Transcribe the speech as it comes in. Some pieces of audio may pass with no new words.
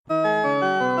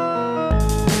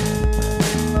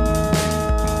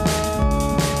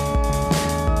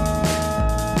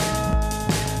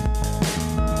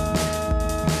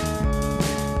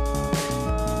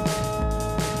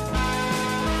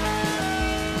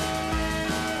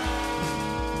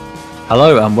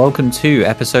Hello and welcome to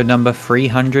episode number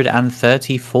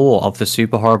 334 of the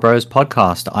Super Horror Bros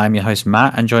podcast. I'm your host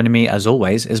Matt, and joining me as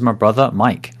always is my brother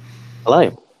Mike.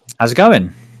 Hello. How's it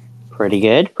going? Pretty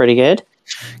good, pretty good.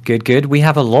 Good. We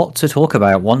have a lot to talk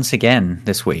about once again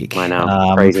this week. I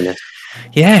know, craziness.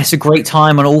 Yeah, it's a great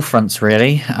time on all fronts,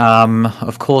 really.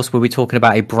 Of course, we'll be talking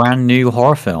about a brand new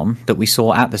horror film that we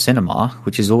saw at the cinema,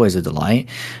 which is always a delight.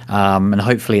 And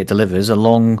hopefully it delivers a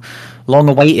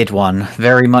long-awaited one.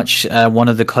 Very much one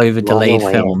of the COVID-delayed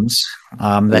films.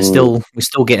 We're still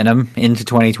getting them into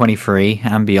 2023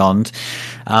 and beyond.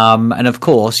 And of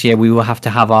course, yeah, we will have to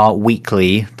have our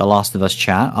weekly The Last of Us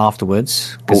chat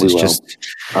afterwards because it's just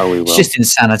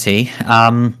insanity.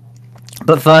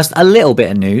 But first, a little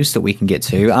bit of news that we can get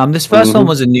to. This first one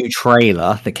was a new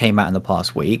trailer that came out in the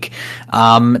past week,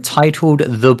 titled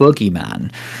The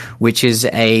Boogeyman, which is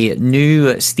a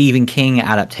new Stephen King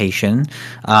adaptation.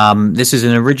 This is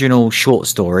an original short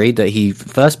story that he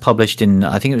first published in,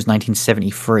 I think it was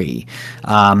 1973,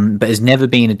 but has never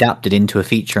been adapted into a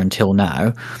feature until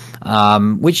now.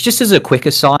 Which, just as a quick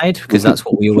aside, because that's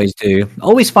what we always do,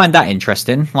 always find that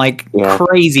interesting.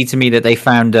 Crazy to me that they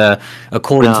found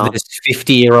according to this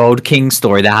 50-year-old King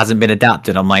story that hasn't been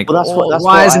adapted. I'm like,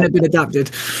 why hasn't it been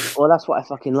adapted? Well, that's what I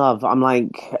fucking love. I'm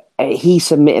like, he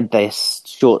submitted this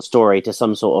short story to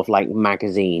some sort of like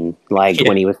magazine,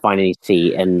 when he was finding his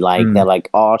feet, and they're like,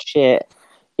 oh shit,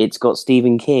 it's got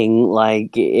Stephen King.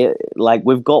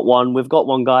 We've got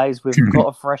one, guys. We've got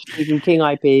a fresh Stephen King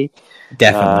IP.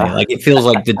 Definitely, it feels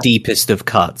like the deepest of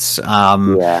cuts.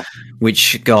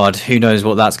 Which, God, who knows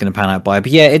what that's going to pan out by?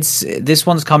 But yeah, this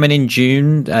one's coming in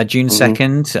June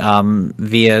 2nd,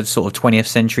 via sort of 20th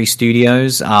Century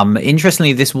Studios.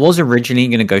 Interestingly, this was originally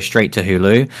going to go straight to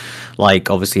Hulu,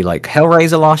 obviously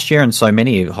Hellraiser last year and so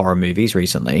many horror movies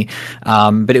recently.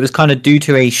 But it was kind of due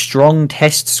to a strong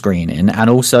test screening and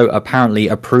also apparently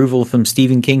approval from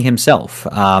Stephen King himself.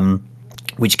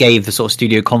 Which gave the sort of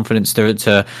studio confidence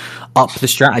to up the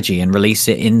strategy and release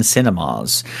it in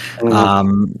cinemas,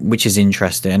 which is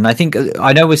interesting.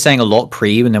 I know we're saying a lot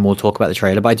and then we'll talk about the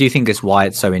trailer, but I do think that's why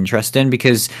it's so interesting,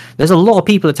 because there's a lot of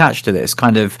people attached to this,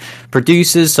 kind of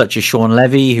producers such as Sean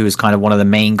Levy, who is kind of one of the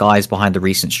main guys behind the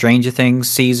recent Stranger Things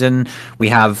season. We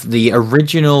have the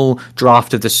original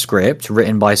draft of the script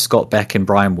written by Scott Beck and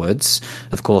Brian Woods,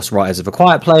 of course, writers of A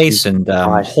Quiet Place and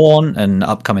Haunt and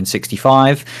upcoming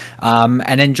 65.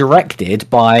 And then directed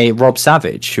by Rob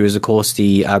Savage, who is, of course,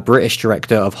 the British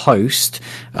director of Host,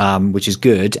 which is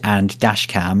good, and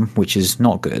Dashcam, which is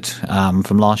not good,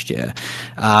 from last year.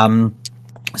 So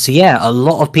yeah, a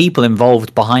lot of people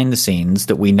involved behind the scenes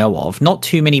that we know of. Not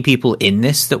too many people in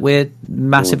this that we're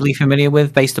massively familiar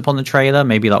with based upon the trailer,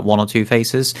 maybe like one or two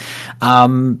faces.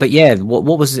 But yeah,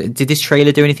 what was it? Did this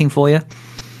trailer do anything for you?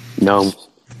 No.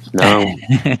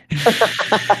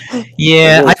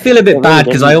 Yeah, I feel a bit bad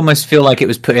because I almost feel like it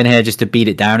was put in here just to beat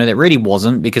it down, and it really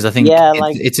wasn't, because I think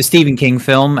it's a Stephen King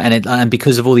film, and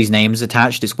because of all these names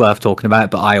attached, it's worth talking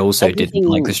about. But I also didn't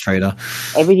like this trailer.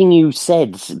 Everything you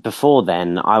said before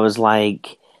then, I was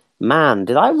like, man,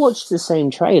 did I watch the same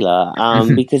trailer?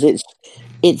 Because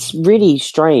it's really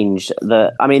strange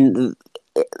that, I mean,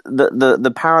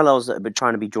 the parallels that have been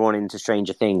trying to be drawn into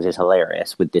Stranger Things is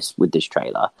hilarious with this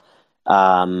trailer.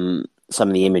 Some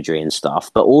of the imagery and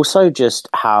stuff, but also just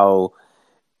how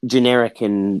generic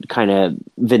and kind of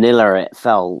vanilla it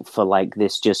felt for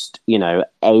this just,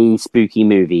 a spooky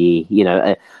movie,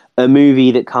 a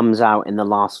movie that comes out in the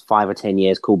last 5 or 10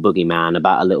 years called Boogeyman,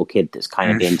 about a little kid that's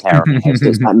kind of being terrorized.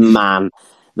 It's like, man,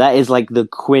 that is the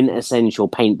quintessential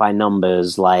paint by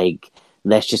numbers,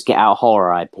 let's just get out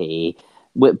horror IP.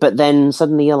 But then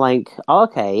suddenly you're like, oh,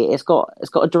 okay, it's got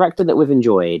a director that we've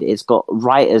enjoyed, it's got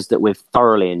writers that we've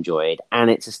thoroughly enjoyed, and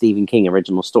it's a Stephen King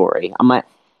original story. I'm like,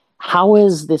 how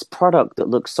is this product that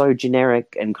looks so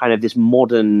generic and kind of this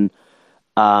modern,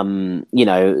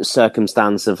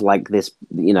 circumstance of this,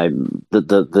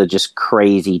 the just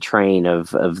crazy train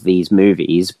of these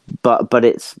movies, but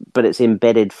it's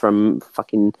embedded from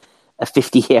fucking a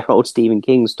 50-year-old Stephen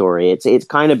King story. It's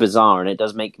kind of bizarre, and it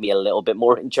does make me a little bit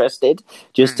more interested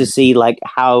just to see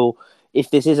how, if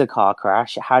this is a car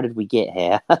crash, how did we get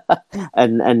here?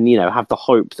 and have the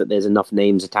hope that there's enough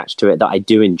names attached to it that I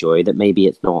do enjoy, that maybe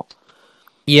it's not.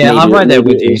 Yeah, I'm right there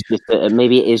with you.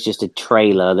 Maybe it is just a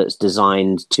trailer that's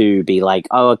designed to be like,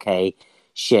 oh, okay,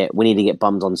 shit, we need to get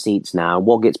bums on seats now.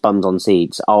 What gets bums on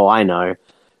seats? Oh, I know.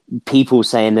 People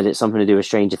saying that it's something to do with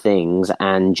Stranger Things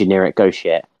and generic ghost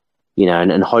shit.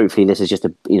 And hopefully this is just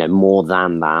more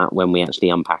than that when we actually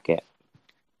unpack it.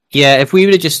 Yeah, if we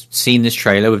would have just seen this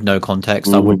trailer with no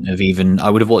context, I wouldn't have I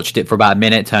would have watched it for about a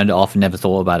minute, turned it off, and never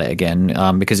thought about it again,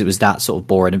 because it was that sort of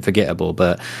boring and forgettable.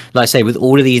 But like I say, with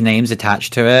all of these names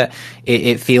attached to it,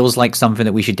 it feels like something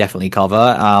that we should definitely cover.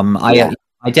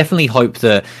 I definitely hope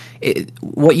that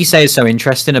what you say is so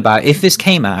interesting about if this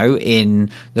came out in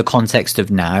the context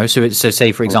of now. So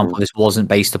say, for example, this wasn't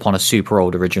based upon a super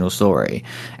old original story,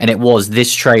 and it was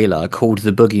this trailer called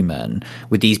The Boogeyman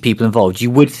with these people involved.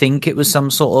 You would think it was some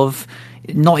sort of,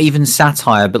 not even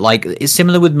satire, but like it's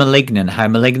similar with Malignant, how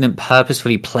Malignant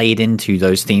purposefully played into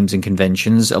those themes and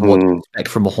conventions of what to expect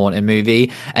from a haunted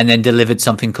movie, and then delivered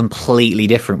something completely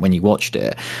different when you watched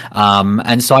it.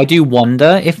 And so I do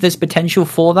wonder if there's potential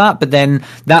for that, but then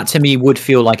that to me would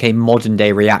feel like a modern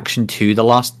day reaction to the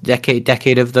last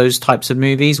decade of those types of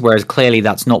movies, whereas clearly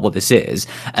that's not what this is,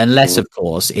 unless of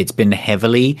course it's been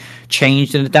heavily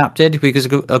changed and adapted, because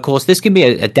of course this can be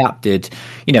adapted.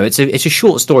 You know, it's a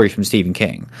short story from Stephen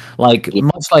King,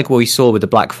 much like what we saw with The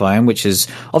Black Phone, which has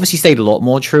obviously stayed a lot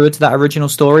more truer to that original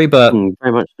story, but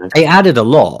very much so. They added a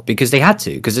lot because they had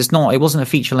to, because it wasn't a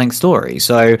feature-length story.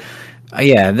 So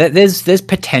yeah, there's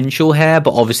potential here,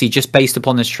 but obviously just based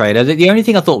upon this trailer, the only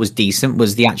thing I thought was decent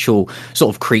was the actual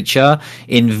sort of creature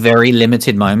in very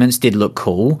limited moments did look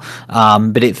cool,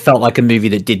 but it felt like a movie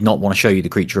that did not want to show you the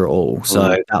creature at all,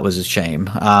 so that was a shame.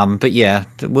 But yeah,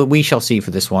 we shall see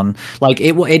for this one. Like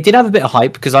it did have a bit of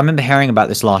hype, because I remember hearing about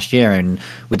this last year and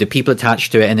with the people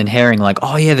attached to it, and then hearing like,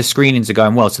 oh yeah, the screenings are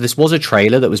going well. So this was a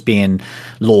trailer that was being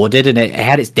lauded, and it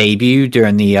had its debut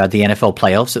during the NFL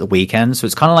playoffs at the weekend, so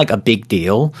it's kind of like a big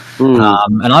deal.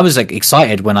 And I was like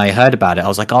excited when I heard about it. I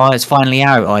was like, oh, it's finally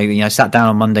out. I sat down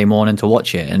on Monday morning to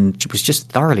watch it and was just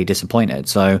thoroughly disappointed.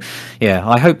 So yeah,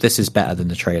 I hope this is better than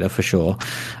the trailer for sure.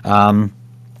 But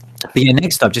yeah,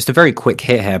 next up, just a very quick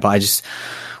hit here, but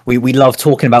we love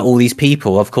talking about all these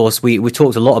people. Of course, we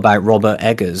talked a lot about Robert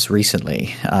Eggers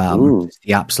recently,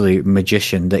 the absolute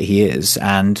magician that he is.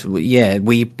 And yeah,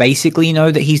 we basically know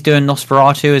that he's doing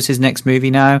Nosferatu as his next movie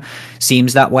now.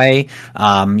 Seems that way.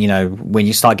 When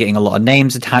you start getting a lot of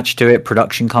names attached to it,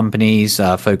 production companies,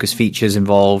 Focus Features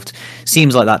involved,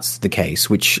 seems like that's the case,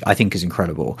 which I think is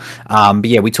incredible. But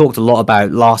yeah, we talked a lot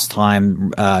about last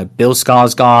time. Bill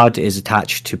Skarsgård is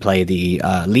attached to play the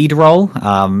lead role.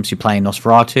 So playing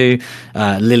Nosferatu.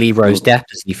 Lily Rose Depp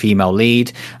is the female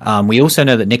lead. We also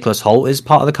know that Nicholas Hoult is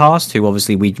part of the cast, who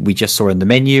obviously we just saw in The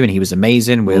Menu, and he was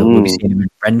amazing. We'll be seeing him in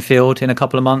Renfield in a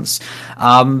couple of months.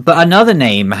 But another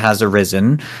name has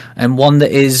arisen, and one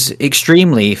that is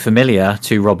extremely familiar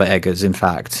to Robert Eggers, in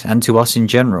fact, and to us in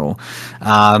general,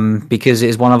 because it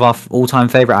is one of our all-time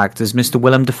favorite actors, Mr.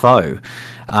 Willem Dafoe.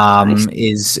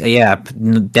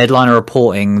 Deadline are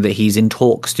reporting that he's in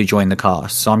talks to join the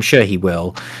cast, so I'm sure he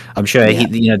will. I'm sure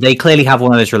they clearly have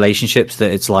one of those relationships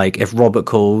that it's like, if Robert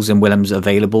calls and Willem's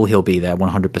available, he'll be there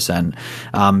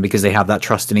 100%, because they have that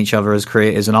trust in each other as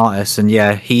creators and artists. And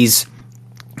yeah, he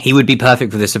would be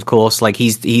perfect for this, of course. Like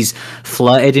he's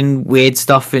flirted in weird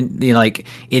stuff in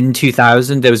in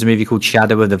 2000 there was a movie called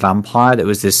Shadow of the Vampire that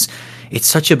was this. It's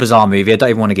such a bizarre movie. I don't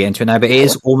even want to get into it now, but it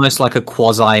is almost like a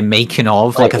quasi making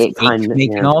of, like a fake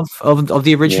making of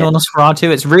the original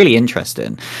Nosferatu. It's really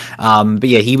interesting. But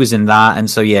yeah, he was in that, and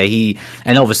so yeah,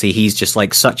 obviously he's just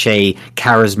like such a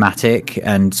charismatic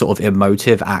and sort of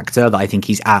emotive actor that I think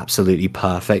he's absolutely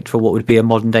perfect for what would be a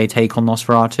modern day take on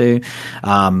Nosferatu.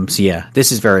 So yeah,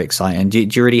 this is very exciting. Do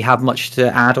you really have much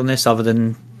to add on this other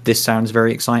than this sounds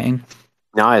very exciting?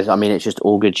 No, I mean it's just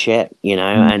all good shit,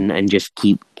 and just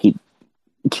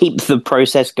keep the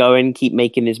process going, keep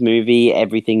making this movie,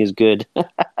 everything is good.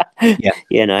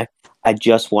 Yeah. I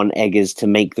just want Eggers to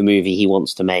make the movie he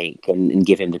wants to make and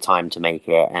give him the time to make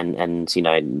it,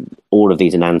 and all of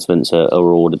these announcements are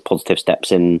all the positive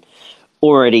steps in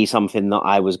already something that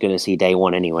I was going to see day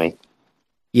one anyway.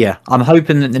 Yeah, I'm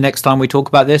hoping that the next time we talk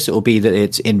about this, it will be that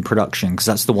it's in production, because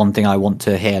that's the one thing I want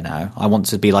to hear now. I want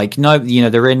to be like, no,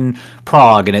 they're in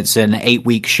Prague and it's an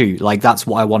 8-week shoot. Like, that's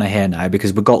what I want to hear now,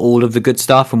 because we've got all of the good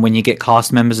stuff, and when you get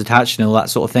cast members attached and all that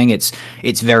sort of thing, it's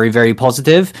very, very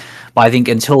positive. But I think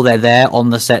until they're there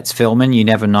on the sets filming, you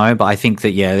never know. But I think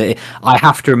that, yeah, I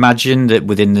have to imagine that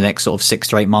within the next sort of 6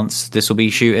 to 8 months, this will be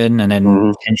shooting and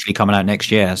then potentially coming out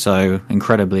next year. So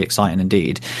incredibly exciting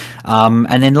indeed.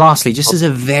 And then lastly, just as a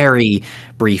very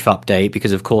brief update,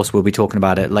 because of course we'll be talking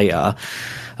about it later.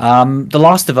 The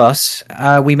Last of Us,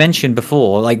 we mentioned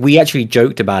before, like we actually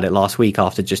joked about it last week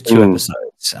after just 2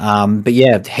 episodes. But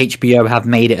yeah, HBO have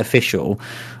made it official.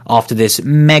 After this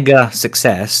mega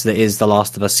success that is The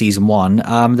Last of Us Season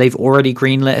 1, they've already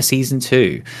greenlit a Season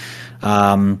 2.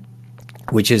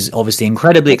 which is obviously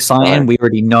incredibly exciting. We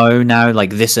already know now,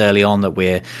 like this early on, that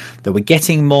we're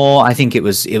getting more. I think it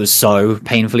was so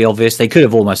painfully obvious. They could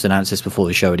have almost announced this before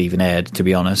the show had even aired, to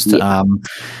be honest. Yeah.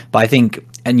 But I think,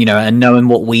 and knowing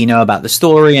what we know about the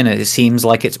story, and it seems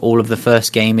like it's all of the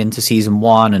first game into season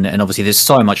 1, and obviously there's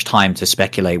so much time to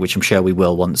speculate, which I'm sure we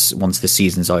will once the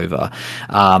season's over.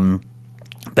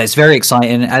 But it's very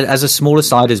exciting. As a small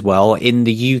aside as well, in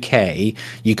the UK,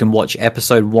 you can watch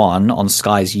episode 1 on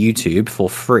Sky's YouTube for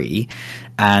free.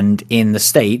 And in the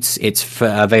States, it's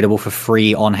available for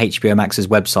free on HBO Max's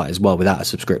website as well, without a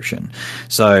subscription.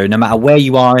 So no matter where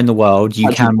you are in the world, you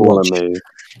can watch.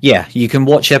 Yeah, you can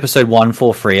watch episode 1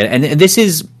 for free. And this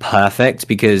is perfect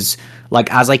because,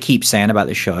 like, as I keep saying about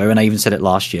the show, and I even said it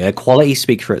last year, quality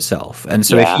speaks for itself. And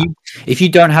so if you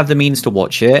don't have the means to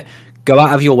watch it, go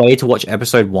out of your way to watch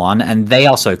episode 1, and they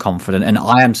are so confident, and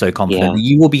I am so confident that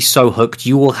you will be so hooked.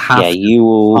 You will have to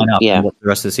sign up and watch the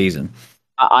rest of the season.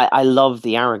 I love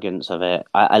the arrogance of it.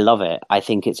 I love it. I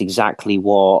think it's exactly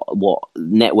what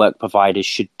network providers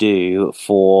should do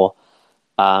for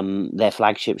their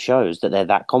flagship shows that they're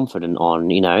that confident on.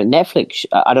 Netflix,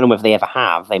 I don't know if they ever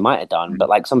have. They might have done, but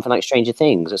like something like Stranger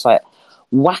Things, it's like,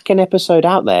 whack an episode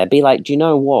out there. Be like, do you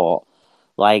know what?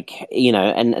 Like,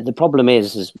 and the problem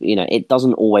is, it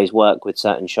doesn't always work with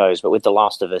certain shows, but with The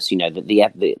Last of Us,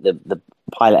 the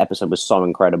pilot episode was so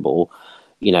incredible.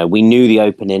 We knew the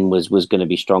opening was going to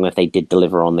be strong if they did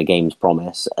deliver on the game's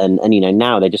promise. And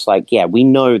now they're just like, we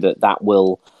know that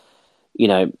will,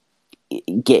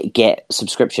 get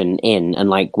subscription in. And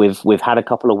like, we've had a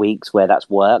couple of weeks where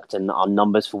that's worked, and our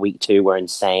numbers for week 2 were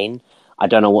insane. I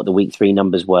don't know what the week 3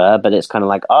 numbers were, but it's kind of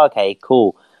like, oh, okay,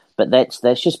 cool. But let's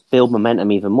just build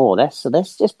momentum even more. Let's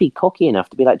just be cocky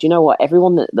enough to be like, do you know what?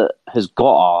 Everyone that has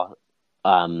got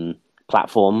our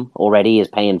platform already is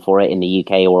paying for it in the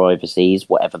UK or overseas,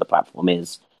 whatever the platform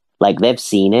is. Like, they've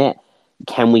seen it.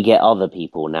 Can we get other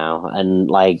people now?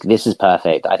 And like, this is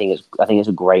perfect. I think it's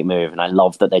a great move, and I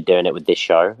love that they're doing it with this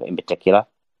show in particular.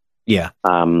 Yeah.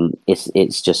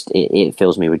 It's just it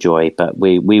fills me with joy. But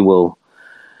we will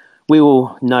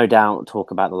no doubt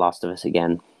talk about The Last of Us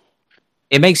again.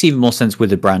 It makes even more sense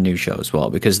with a brand new show as well,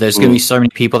 because there's going to be so many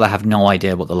people that have no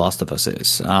idea what The Last of Us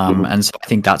is. And so I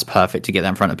think that's perfect to get that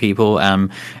in front of people.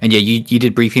 And yeah, you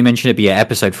did briefly mention it, but yeah,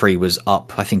 episode 3 was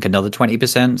up, I think, another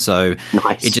 20%. So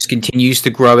nice. It just continues to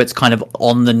grow. It's kind of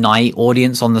on the night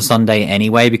audience on the Sunday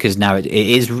anyway, because now it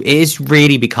is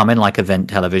really becoming like event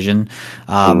television,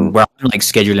 where I'm like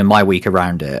scheduling my week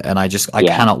around it. And I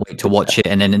cannot wait to watch it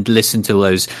and then listen to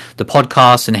the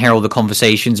podcasts and hear all the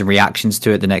conversations and reactions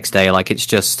to it the next day. Like,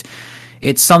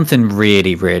 it's something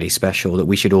really, really special that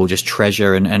we should all just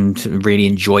treasure and really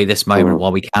enjoy this moment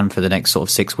while we can for the next sort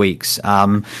of 6 weeks.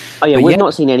 We've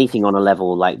not seen anything on a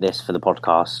level like this for the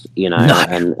podcast,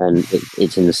 and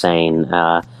it's insane.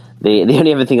 The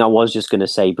only other thing I was just going to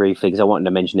say briefly, because I wanted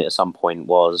to mention it at some point,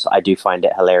 was I do find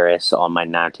it hilarious on my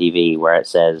Now TV where it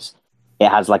says it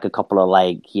has like a couple of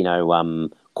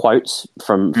quotes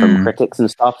from critics and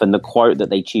stuff, and the quote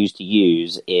that they choose to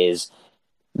use is,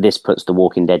 "This puts The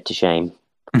Walking Dead to shame."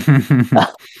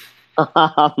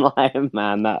 I'm like,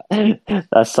 man,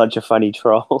 that's such a funny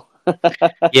troll.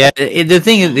 Yeah, the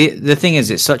thing is,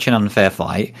 it's such an unfair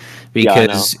fight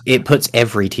because it puts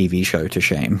every TV show to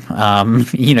shame.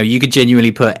 You could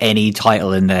genuinely put any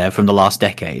title in there from the last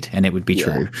decade, and it would be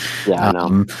true. Yeah, I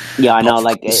know. I know.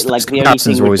 Like the only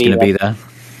thing are always going to be there.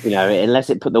 Unless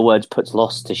it put the words "puts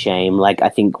Lost to shame," like I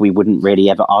think we wouldn't really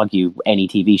ever argue any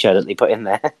TV show that they put in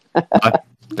there.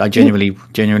 I genuinely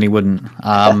wouldn't.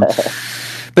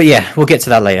 But yeah, we'll get to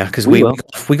that later because we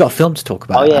got a film to talk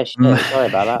about. Oh yeah, sorry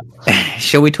about that.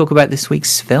 Shall we talk about this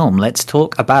week's film? Let's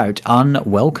talk about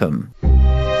Unwelcome.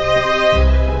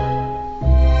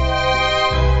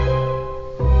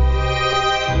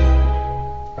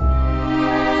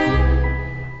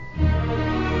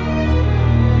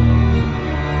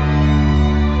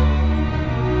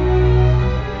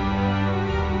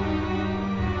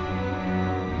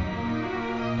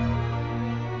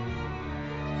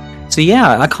 So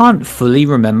yeah, I can't fully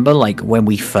remember like when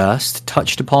we first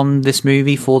touched upon this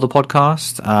movie for the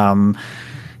podcast,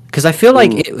 because I feel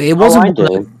like it wasn't.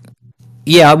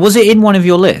 Was it in one of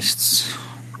your lists?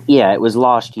 Yeah, it was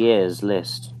last year's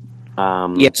list.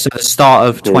 So the start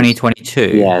of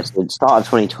 2022. Yeah, so the start of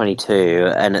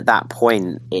 2022, and at that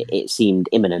point, it seemed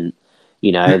imminent.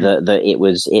 That it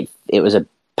was a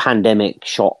pandemic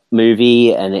shot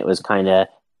movie, and it was kind of.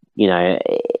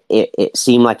 It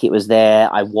seemed like it was there.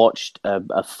 I watched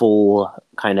a full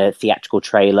kind of theatrical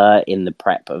trailer in the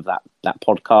prep of that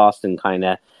podcast and kind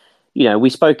of, we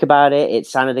spoke about it. It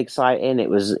sounded exciting. It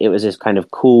was this kind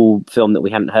of cool film that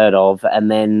we hadn't heard of, and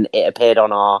then it appeared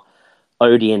on our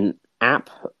Odeon app,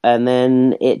 and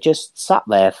then it just sat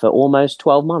there for almost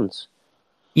 12 months.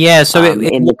 Yeah, so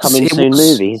in the coming soon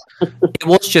movies. It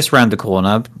was just round the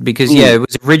corner because it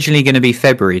was originally going to be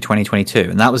February 2022,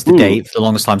 and that was the date for the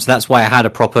longest time. So that's why I had a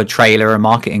proper trailer, a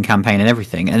marketing campaign, and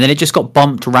everything. And then it just got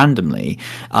bumped randomly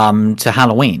to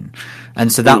Halloween. And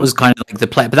so that was kind of like the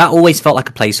play, but that always felt like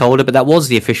a placeholder. But that was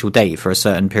the official date for a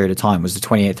certain period of time, was the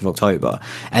 28th of October.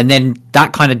 And then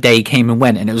that kind of day came and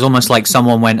went, and it was almost like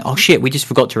someone went, "Oh shit, we just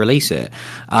forgot to release it."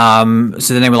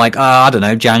 So then they were like, I don't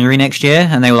know, January next year,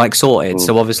 and they were like, sorted.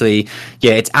 So obviously,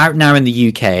 yeah, it's out now in the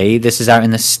UK. This is out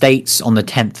in the States on the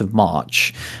 10th of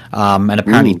March, and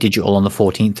apparently digital on the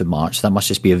 14th of March. So that must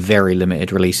just be a very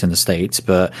limited release in the States.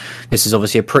 But this is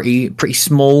obviously a pretty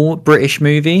small British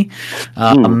movie.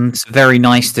 It's very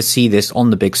nice to see this on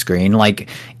the big screen. Like,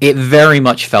 it very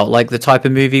much felt like the type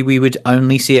of movie we would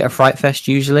only see at a Fright Fest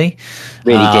usually.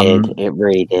 It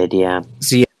really did, yeah.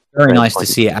 So yeah, very nice to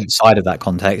see it outside of that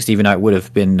context, even though it would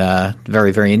have been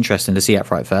very, very interesting to see at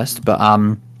Fright Fest. But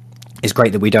it's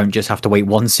great that we don't just have to wait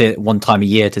one time a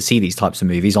year to see these types of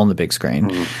movies on the big screen,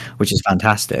 which is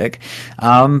fantastic.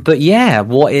 But yeah,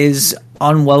 what is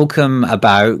unwelcome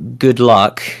about Good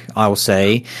Luck, I'll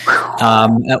say.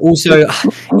 Also,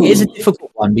 it is a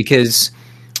difficult one because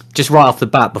just right off the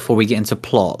bat, before we get into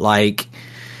plot, like,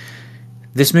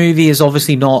 this movie is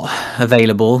obviously not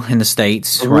available in the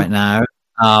States right now.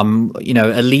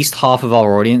 At least half of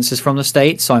our audience is from the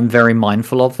States, so I'm very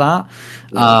mindful of that.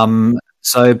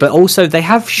 But also they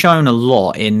have shown a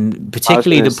lot in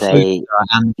particularly the poster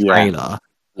and trailer.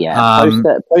 Yeah,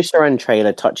 poster and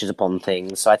trailer touches upon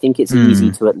things, so I think it's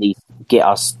easy to at least get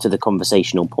us to the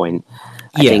conversational point.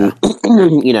 I think,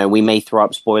 we may throw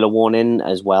up spoiler warning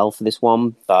as well for this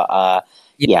one, but I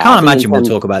can't imagine we'll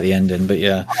talk about the ending, but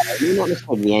yeah. Not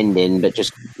necessarily the ending, but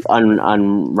just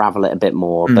unravel it a bit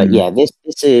more. But yeah, this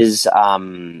is,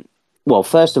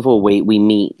 first of all, we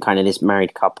meet kind of this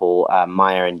married couple,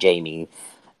 Maya and Jamie,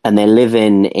 and they're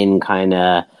living in kind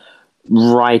of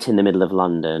right in the middle of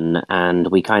London, and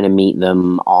we kind of meet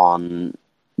them on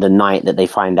the night that they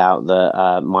find out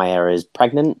that Maya is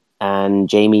pregnant, and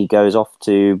Jamie goes off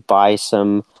to buy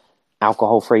some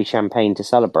alcohol-free champagne to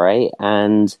celebrate,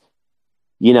 and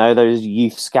those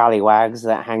youth scallywags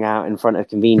that hang out in front of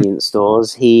convenience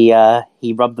stores, he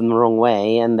rubbed them the wrong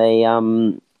way, and they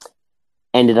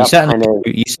ended up kind of...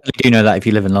 You certainly do know that if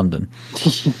you live in London.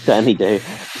 You certainly do.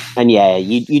 And yeah,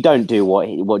 you don't do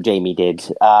what Jamie did.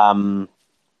 And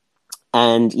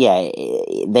yeah,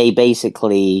 they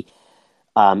basically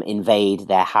invade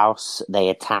their house. They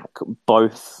attack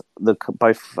both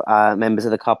members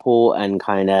of the couple, and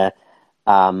kind of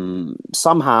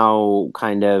somehow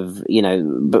kind of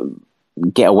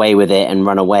get away with it and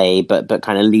run away, but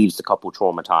kind of leaves the couple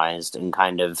traumatized. And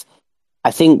kind of,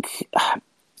 I think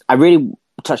I really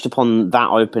touched upon that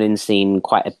opening scene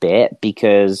quite a bit,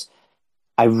 because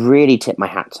I really tip my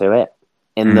hat to it.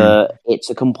 It's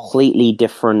a completely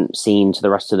different scene to the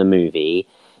rest of the movie.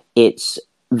 It's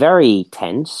very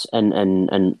tense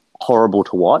and horrible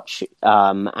to watch,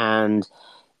 and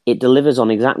it delivers on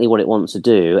exactly what it wants to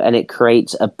do, and it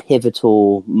creates a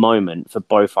pivotal moment for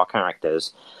both our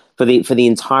characters. For the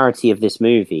entirety of this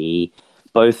movie,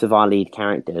 both of our lead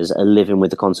characters are living with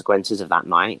the consequences of that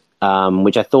night,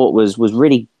 which I thought was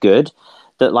really good.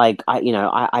 That, like,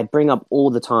 I bring up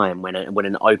all the time when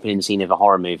an opening scene of a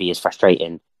horror movie is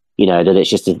frustrating, that it's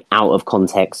just an out of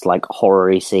context, like,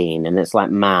 horror-y scene, and it's like,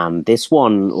 man, this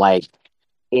one, like,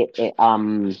 it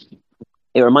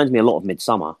reminds me a lot of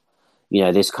Midsommar.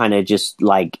 This kind of just,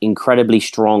 like, incredibly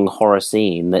strong horror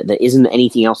scene that isn't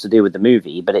anything else to do with the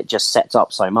movie, but it just sets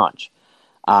up so much.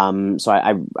 So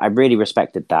I really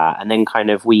respected that. And then kind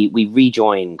of we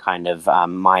rejoin kind of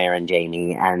Maya and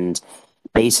Jamie, and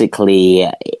basically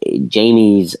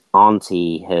Jamie's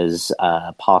auntie has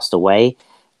passed away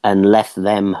and left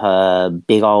them her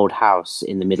big old house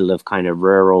in the middle of kind of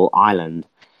rural Ireland.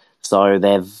 So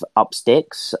they've up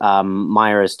sticks.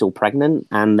 Maya is still pregnant,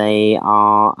 and they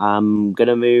are going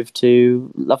to move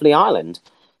to lovely Ireland.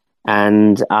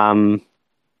 And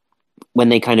when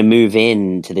they kind of move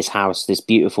into this house, this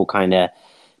beautiful kind of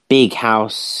big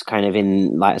house, kind of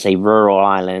in, like I say, rural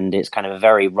Ireland, it's kind of a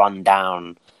very run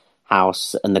down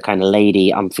house. And the kind of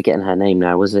lady, I'm forgetting her name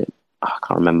now, was it? Oh, I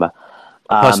can't remember.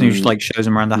 The person who just, like, shows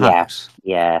them around the house.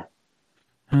 Yeah.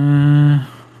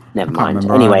 Never mind.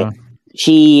 Anyway,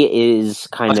 she is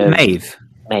kind of Maeve.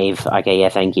 Okay, yeah,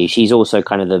 thank you. She's also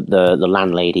kind of the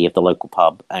landlady of the local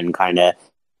pub, and kind of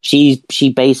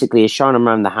she basically is showing him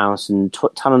around the house and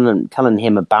telling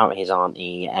him about his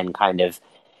auntie, and kind of,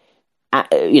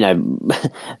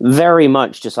 very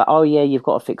much just like, oh yeah, you've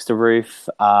got to fix the roof.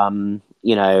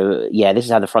 Yeah, this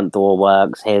is how the front door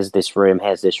works. Here's this room.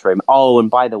 Here's this room. Oh, and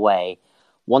by the way,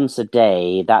 once a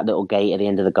day, that little gate at the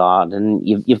end of the garden,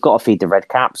 you've got to feed the red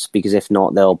caps, because if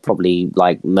not, they'll probably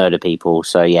like murder people.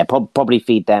 So yeah, probably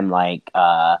feed them like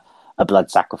a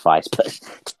blood sacrifice, but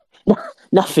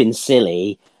nothing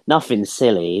silly. Nothing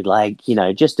silly, like,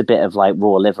 just a bit of like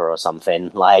raw liver or something.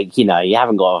 Like, you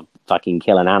haven't got to fucking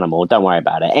kill an animal. Don't worry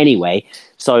about it. Anyway,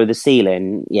 so the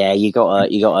ceiling, yeah, you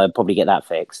gotta probably get that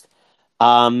fixed.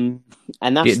 And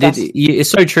it's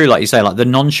so true, like you say, like the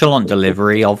nonchalant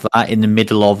delivery of that in the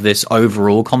middle of this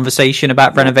overall conversation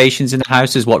about renovations in the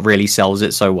house is what really sells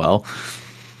it so well.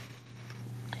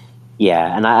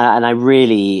 Yeah, and I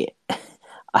really,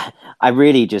 I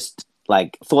really just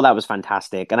like thought that was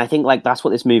fantastic, and I think like that's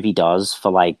what this movie does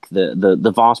for like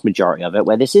the vast majority of it,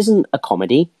 where this isn't a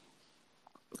comedy.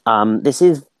 This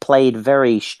is played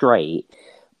very straight,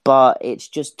 but it's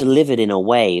just delivered in a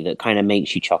way that kind of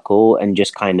makes you chuckle, and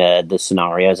just kind of the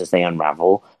scenarios as they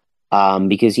unravel.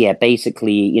 Because yeah,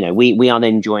 basically, we are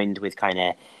then joined with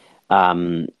kind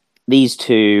of these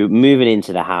two moving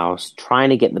into the house,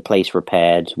 trying to get the place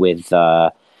repaired with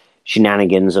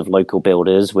shenanigans of local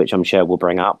builders, which I'm sure we'll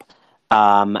bring up.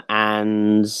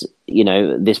 And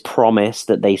this promise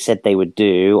that they said they would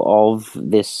do of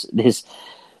this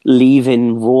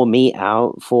leaving raw meat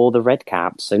out for the red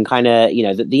caps, and kind of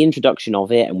the introduction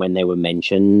of it, and when they were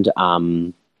mentioned, I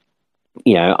don't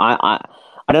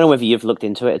know whether you've looked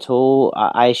into it at all.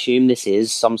 I assume this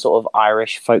is some sort of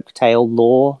Irish folktale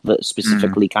lore that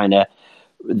specifically kind of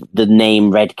the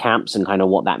name red caps and kind of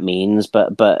what that means,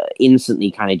 but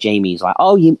instantly kind of Jamie's like,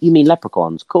 oh, you mean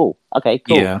leprechauns? Cool, okay,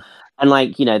 cool. Yeah. And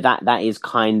like, that is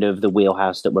kind of the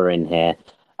wheelhouse that we're in here.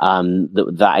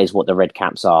 That is what the red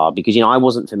caps are, because, I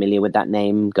wasn't familiar with that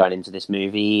name going into this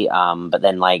movie. But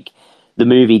then like the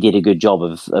movie did a good job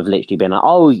of literally being like,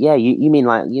 oh yeah, you mean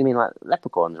like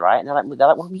leprechauns, right? And they're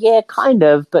like, well, yeah, kind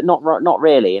of, but not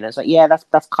really. And it's like, yeah,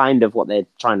 that's kind of what they're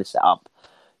trying to set up,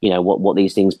 what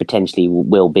these things potentially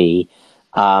will be.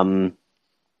 And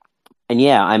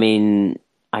yeah, I mean,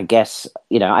 I guess,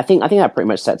 I think that pretty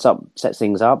much sets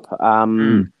things up.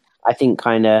 I think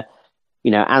kind of,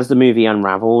 as the movie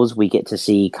unravels, we get to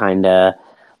see kind of,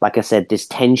 like I said, this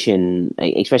tension,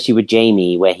 especially with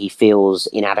Jamie, where he feels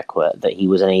inadequate, that he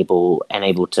was unable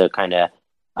to kind of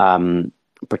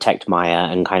protect Maya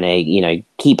and kind of,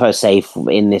 keep her safe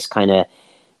in this kind of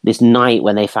this night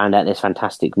when they found out this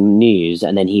fantastic news,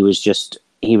 and then he was just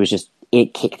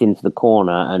it kicked into the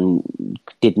corner and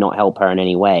did not help her in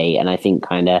any way. And I think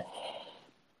kind of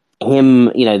him,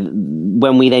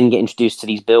 when we then get introduced to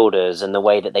these builders and the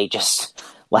way that they just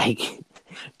like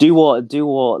do what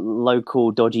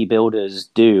local dodgy builders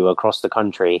do across the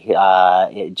country,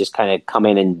 it just kind of come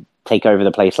in and take over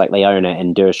the place like they own it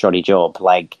and do a shoddy job.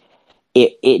 Like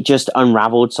it just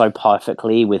unraveled so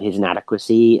perfectly with his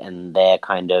inadequacy and their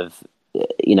kind of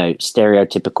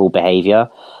stereotypical behavior.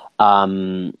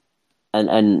 And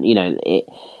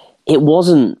it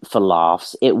wasn't for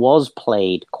laughs. It was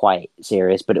played quite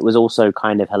serious, but it was also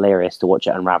kind of hilarious to watch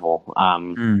it unravel.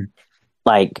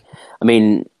 Like, I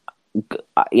mean,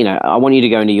 I want you to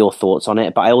go into your thoughts on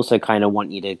it, but I also kind of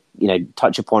want you to,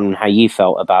 touch upon how you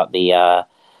felt about the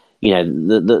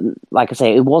like I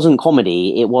say, it wasn't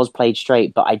comedy. It was played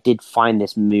straight, but I did find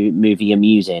this movie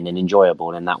amusing and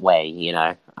enjoyable in that way,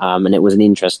 and it was an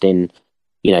interesting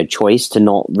choice to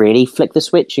not really flick the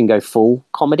switch and go full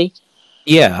comedy.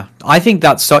 Yeah, I think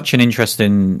that's such an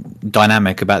interesting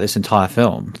dynamic about this entire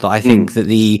film, that I think that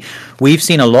we've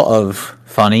seen a lot of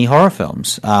funny horror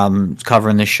films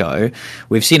covering this show.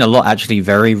 We've seen a lot actually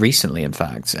very recently, in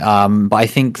fact. But I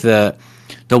think that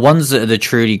the ones that are the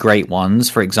truly great ones,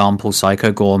 for example,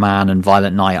 Psycho Goreman and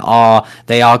Violent Night,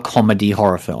 are comedy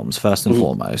horror films first and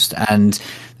foremost, and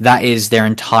that is their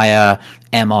entire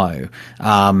MO.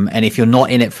 And if you're not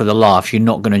in it for the laughs, you're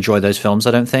not going to enjoy those films,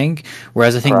 I don't think.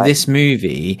 Whereas I think this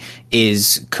movie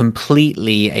is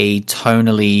completely a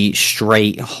tonally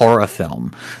straight horror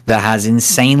film that has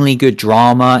insanely good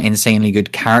drama, insanely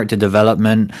good character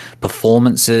development,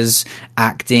 performances,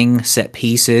 acting, set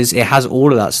pieces. It has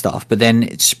all of that stuff, but then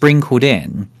it's sprinkled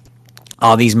in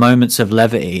are these moments of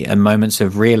levity and moments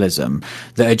of realism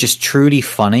that are just truly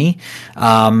funny.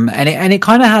 And it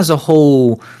kind of has a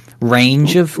whole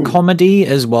range of comedy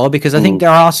as well, because I think there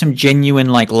are some genuine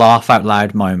like laugh out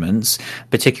loud moments,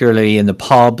 particularly in the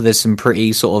pub. There's some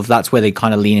pretty sort of, that's where they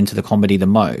kind of lean into the comedy the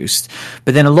most.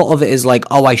 But then a lot of it is like,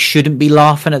 oh, I shouldn't be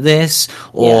laughing at this,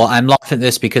 or I'm laughing at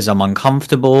this because I'm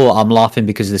uncomfortable. I'm laughing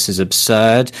because this is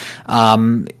absurd.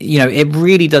 It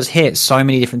really does hit so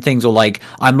many different things. Or like,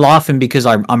 I'm laughing because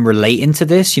I'm relating to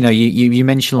this. You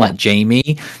mentioned like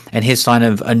Jamie and his kind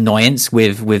of annoyance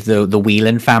with the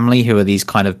Whelan family, who are these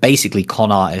kind of basically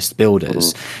con artist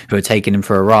builders who are taking him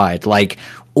for a ride. Like,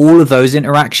 all of those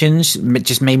interactions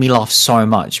just made me laugh so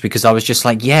much, because I was just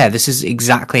like, yeah, this is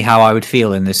exactly how I would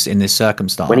feel in this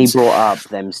circumstance. When he brought up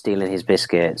them stealing his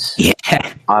biscuits,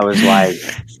 I was like,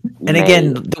 and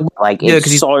again,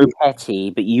 it's so petty,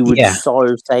 but you would so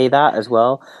say that as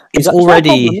well. It's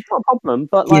already not a problem,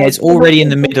 but like, it's already in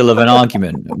the middle of an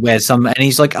argument where and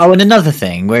he's like, oh, and another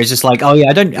thing where it's just like, oh yeah,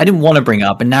 I didn't want to bring it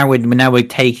up, and now we're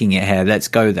taking it here. Let's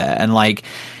go there. And like,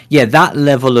 yeah, that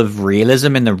level of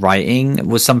realism in the writing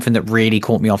was something that really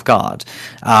caught me off guard,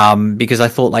 because I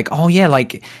thought like, oh yeah,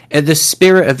 like the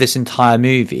spirit of this entire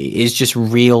movie is just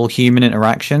real human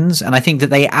interactions, and I think that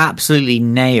they absolutely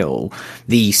nail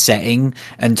the setting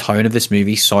and tone of this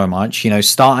movie so much.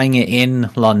 Starting it in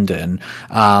London,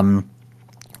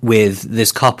 with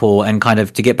this couple, and kind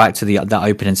of to get back to that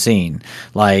opening scene,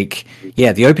 like,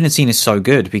 yeah, the opening scene is so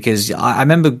good, because I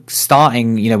remember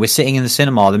starting, we're sitting in the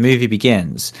cinema, the movie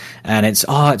begins, and it's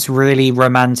really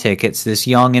romantic. It's this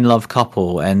young in love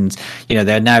couple, and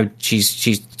they're now,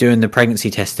 she's doing the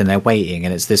pregnancy test and they're waiting,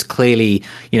 and it's this clearly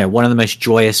one of the most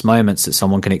joyous moments that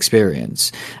someone can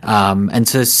experience, and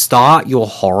to start your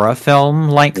horror film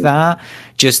like that,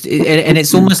 and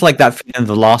it's almost like that feeling of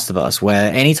The Last of Us,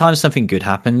 where anytime something good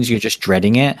happens, you're just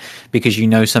dreading it because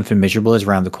something miserable is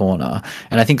around the corner.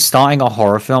 And I think starting a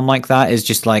horror film like that is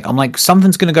just like, I'm like,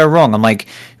 something's going to go wrong. I'm like,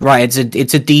 right,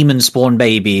 it's a demon spawn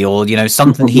baby, or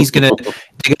something. They're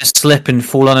gonna slip and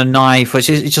fall on a knife. It's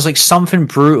just like something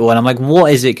brutal. And I'm like,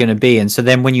 what is it going to be? And so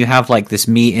then when you have like this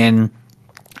meeting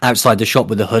outside the shop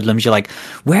with the hoodlums, you're like,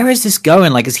 where is this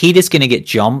going? Like, is he just going to get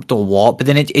jumped or what? But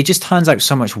then it just turns out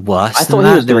so much worse. I thought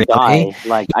he was going to die.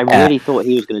 Like, I really thought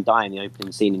he was going to die in the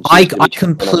opening scene. And I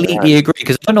completely agree,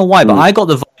 because I don't know why, but I got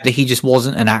the vibe that he just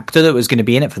wasn't an actor that was going to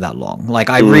be in it for that long. Like,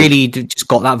 I really just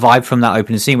got that vibe from that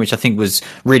opening scene, which I think was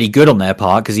really good on their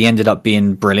part, because he ended up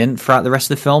being brilliant throughout the rest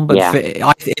of the film. But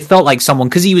it felt like someone,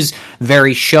 because he was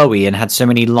very showy and had so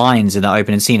many lines in that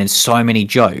opening scene and so many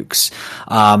jokes,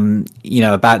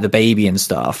 about the baby and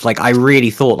stuff. Like, I really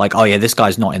thought like, oh yeah, this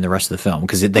guy's not in the rest of the film,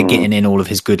 because they're getting in all of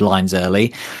his good lines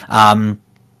early.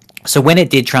 So when it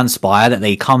did transpire that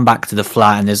they come back to the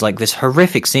flat and there's like this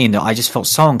horrific scene that I just felt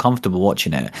so uncomfortable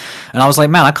watching it. And I was like,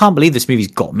 man, I can't believe this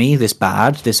movie's got me this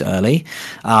bad, this early.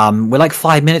 We're like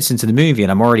 5 minutes into the movie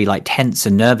and I'm already like tense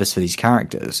and nervous for these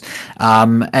characters.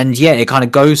 And yeah, it kind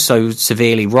of goes so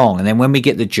severely wrong. And then when we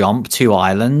get the jump to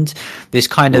Ireland, this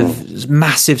kind of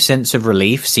massive sense of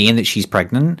relief seeing that she's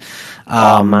pregnant.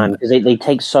 Oh man, because they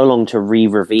take so long to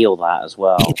reveal that as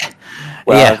well.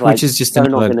 Which is just they're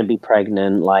not going to be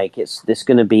pregnant. Like, it's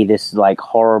going to be this like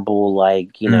horrible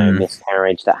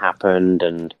miscarriage that happened,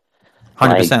 and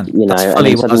 100%. That's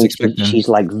fully what I was expecting. She's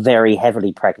like very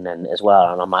heavily pregnant as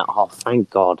well, and I'm like, oh, thank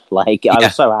God! Like, I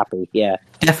was so happy. Yeah,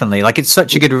 definitely. Like, it's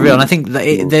such a good reveal, and I think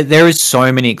that there is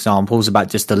so many examples about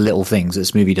just the little things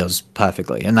this movie does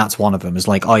perfectly, and that's one of them. Is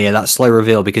like, oh yeah, that slow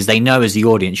reveal, because they know as the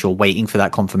audience you're waiting for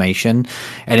that confirmation,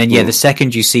 and then the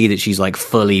second you see that she's like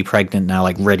fully pregnant now,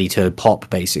 like ready to pop,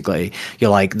 basically,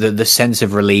 you're like the sense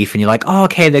of relief, and you're like, oh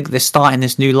okay, they're starting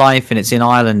this new life, and it's in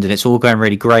Ireland, and it's all going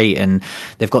really great, and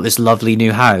they've got this lovely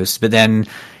new house. But then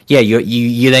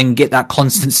you then get that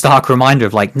constant stark reminder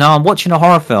of like, no, I'm watching a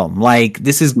horror film, like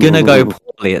this is gonna go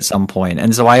poorly at some point.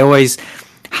 And so I always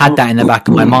had that in the back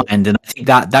of my mind, and I think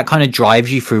that kind of drives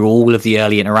you through all of the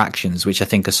early interactions, which I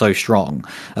think are so strong,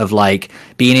 of like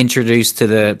being introduced to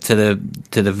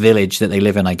the village that they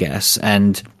live in, I guess.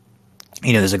 And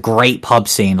there's a great pub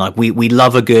scene. Like, we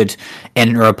love a good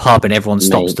enter a pub and everyone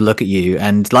stops to look at you.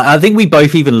 And like, I think we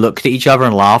both even looked at each other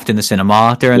and laughed in the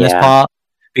cinema during this part,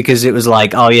 because it was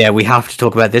like, oh yeah, we have to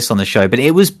talk about this on the show. But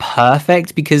it was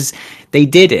perfect because they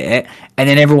did it and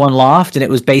then everyone laughed, and it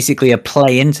was basically a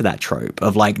play into that trope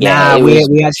of like, we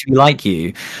actually like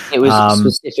you. It was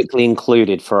specifically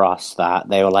included for us that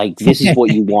they were like, this is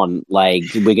what you want. Like,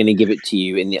 we're going to give it to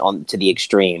you to the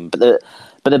extreme. But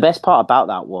the best part about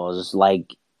that was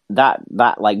like that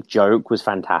like joke was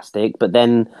fantastic. But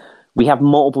then we have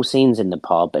multiple scenes in the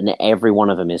pub, and every one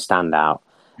of them is standout.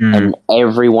 And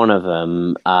every one of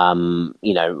them,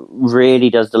 really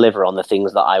does deliver on the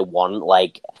things that I want.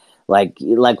 Like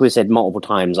like we said multiple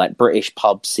times, like British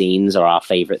pub scenes are our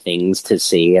favorite things to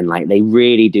see, and like they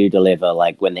really do deliver.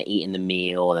 Like when they're eating the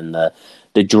meal and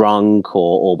the drunk,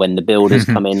 or when the builders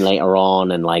come in later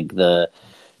on, and like the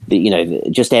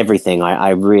just everything. I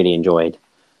really enjoyed.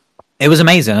 It was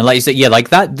amazing, and like you said, yeah, like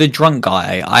that the drunk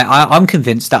guy. I'm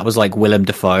convinced that was like Willem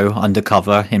Dafoe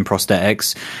undercover in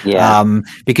prosthetics. Yeah.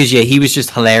 Because he was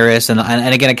just hilarious, and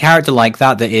again, a character like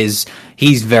that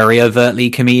he's very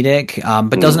overtly comedic,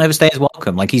 but doesn't overstay his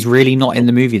welcome. Like he's really not in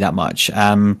the movie that much,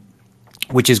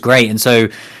 which is great. And so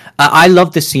I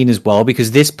love this scene as well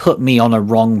because this put me on a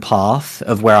wrong path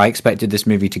of where I expected this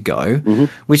movie to go,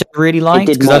 which I really liked.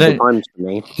 It did multiple times for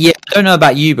me. Yeah, I don't know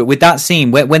about you, but with that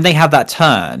scene, when they have that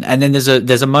turn, and then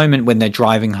there's a moment when they're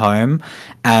driving home,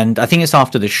 and I think it's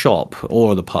after the shop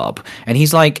or the pub, and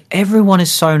he's like, everyone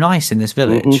is so nice in this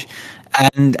village.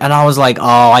 And I was like,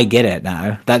 oh, I get it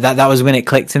now. That was when it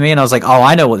clicked to me, and I was like, oh,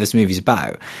 I know what this movie's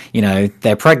about. You know,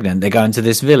 they're pregnant, they're going to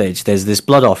this village, there's this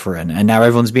blood offering, and now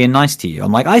everyone's being nice to you.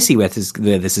 I'm like, I see where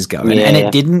this is going, and it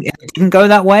didn't go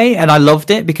that way, and I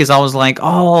loved it because I was like,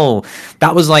 oh,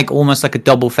 that was like almost like a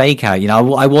double fake out. You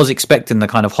know, I was expecting the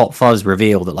kind of hot fuzz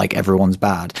reveal that like everyone's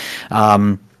bad.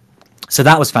 So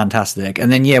that was fantastic.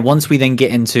 And then, once we then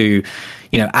get into,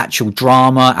 actual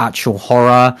drama, actual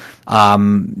horror,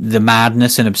 the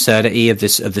madness and absurdity of the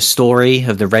story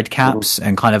of the Redcaps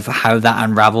and kind of how that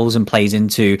unravels and plays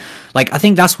into, like, I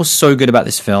think that's what's so good about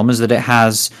this film is that it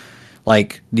has,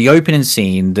 like, the opening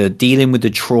scene, the dealing with the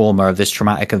trauma of this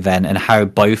traumatic event and how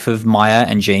both of Maya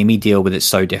and Jamie deal with it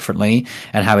so differently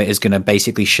and how it is going to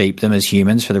basically shape them as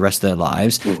humans for the rest of their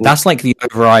lives. That's like the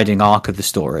overriding arc of the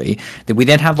story. That we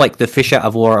then have like the fish out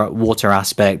of water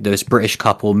aspect, this British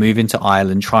couple moving to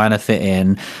Ireland, trying to fit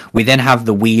in. We then have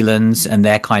the Whelans and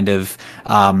their kind of,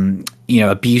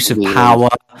 abuse of power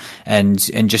and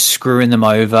just screwing them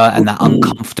over, and that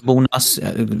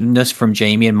uncomfortableness from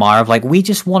Jamie and Maya of like, we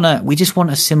just want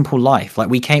a simple life. Like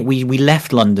we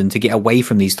left London to get away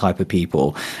from these type of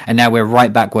people, and now we're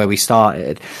right back where we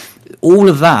started. All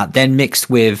of that then mixed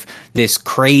with this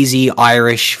crazy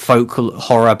Irish folk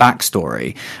horror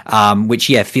backstory, which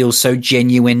feels so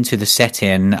genuine to the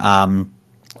setting, and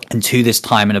to this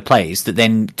time and a place that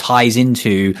then ties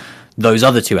into those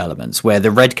other two elements where the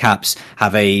Redcaps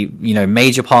have a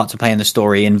major part to play in the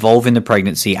story, involving the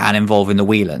pregnancy and involving the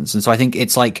Whelans. And so I think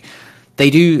it's like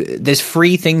there's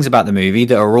three things about the movie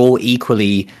that are all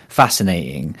equally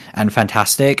fascinating and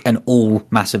fantastic and all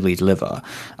massively deliver.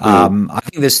 I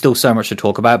think there's still so much to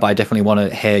talk about, but I definitely want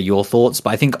to hear your thoughts.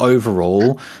 But I think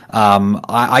overall,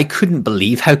 I couldn't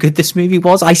believe how good this movie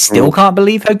was. I still can't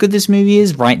believe how good this movie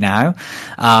is right now.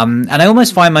 And I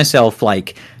almost find myself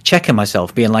like checking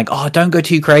myself, being like, oh, don't go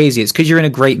too crazy. It's because you're in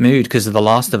a great mood because of The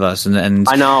Last of Us. And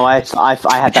I know, I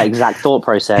had that exact thought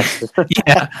process.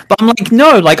 Yeah, but I'm like,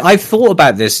 no, like I've thought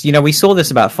about this. We saw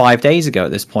this about 5 days ago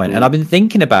at this point, and I've been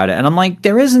thinking about it, and I'm like,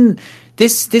 there isn't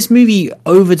this movie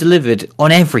over delivered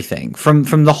on everything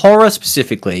from the horror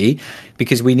specifically,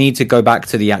 because we need to go back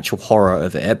to the actual horror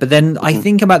of it. But then I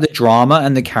think about the drama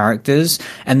and the characters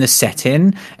and the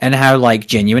setting and how like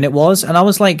genuine it was, and I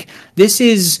was like, this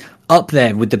is up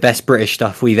there with the best British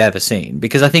stuff we've ever seen,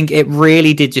 because I think it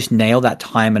really did just nail that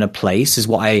time and a place is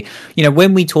what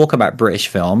when we talk about British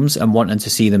films and wanting to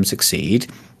see them succeed,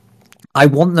 I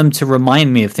want them to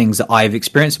remind me of things that I've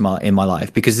experienced in my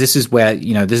life, because this is where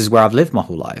I've lived my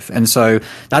whole life. And so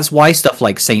that's why stuff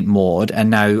like Saint Maud and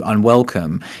now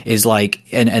Unwelcome is like,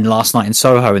 and Last Night in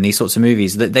Soho and these sorts of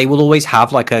movies, that they will always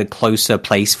have like a closer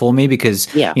place for me, because,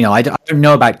 I don't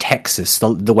know about Texas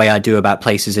the way I do about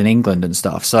places in England and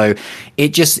stuff. So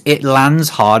it lands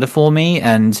harder for me.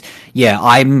 And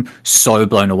I'm so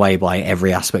blown away by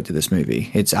every aspect of this movie.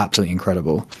 It's absolutely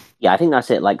incredible. Yeah, I think that's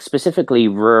it. Like specifically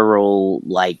rural,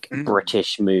 like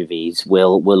British movies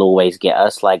will always get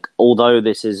us. Like, although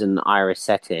this is an Irish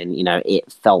setting,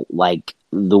 it felt like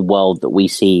the world that we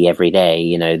see every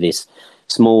day. This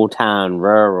small town,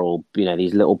 rural,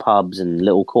 these little pubs and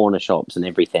little corner shops and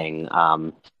everything.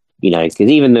 Because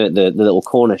even the little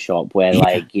corner shop where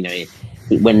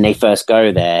when they first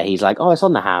go there, he's like, oh, it's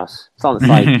on the house. It's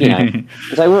like,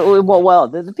 it's like, well,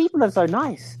 the people are so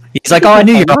nice. He's like, oh, I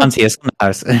knew your auntie is on the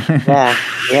house.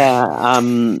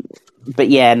 But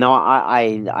no,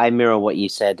 I mirror what you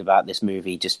said about this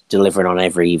movie just delivering on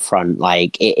every front.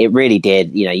 Like it really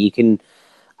did.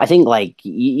 I think like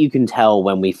you can tell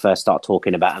when we first start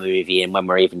talking about a movie and when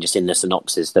we're even just in the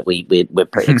synopsis that we're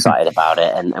pretty excited about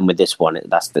it. And with this one,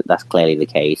 that's clearly the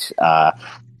case.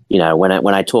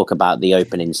 When I talk about the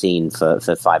opening scene for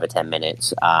 5 or 10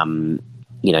 minutes,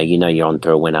 you're on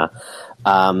to a winner.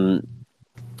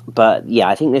 But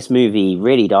I think this movie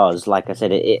really does, like I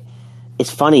said,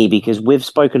 it's funny because we've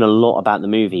spoken a lot about the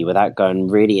movie without going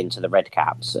really into the red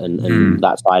caps and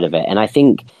that side of it. And I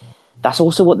think that's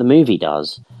also what the movie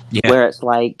does, where it's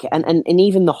like, and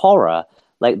even the horror,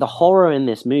 like the horror in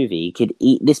this movie could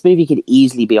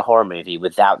easily be a horror movie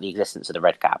without the existence of the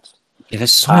red caps. Yeah,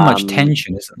 there's so much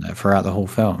tension, isn't there, throughout the whole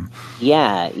film?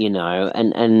 Yeah,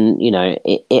 and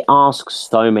it asks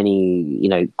so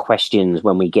many, questions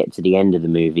when we get to the end of the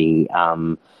movie.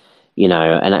 And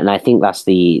I think that's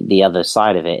the other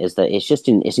side of it, is that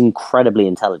it's incredibly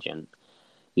intelligent.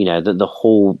 The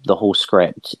whole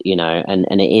script,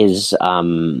 and it is,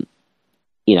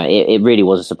 it really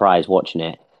was a surprise watching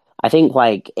it. I think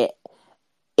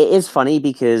it is funny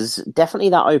because definitely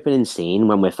that opening scene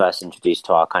when we're first introduced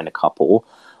to our kind of couple,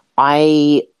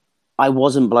 I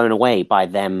wasn't blown away by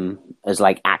them as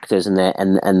like actors and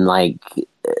thinking like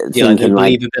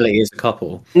believability as a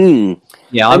couple.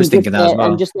 Yeah, I was thinking that as well.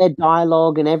 And just their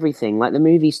dialogue and everything. Like the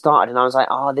movie started and I was like,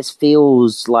 oh, this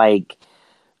feels like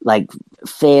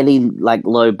fairly like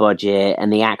low budget,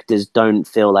 and the actors don't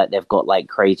feel like they've got like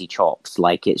crazy chops.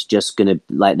 Like it's just gonna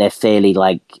like they're fairly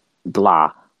like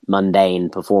blah mundane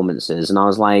performances. And I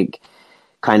was like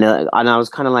kind of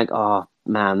like, oh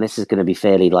man, this is going to be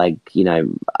fairly like,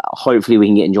 hopefully we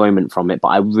can get enjoyment from it. But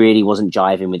I really wasn't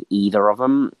jiving with either of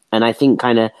them. And I think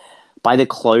kind of by the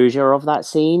closure of that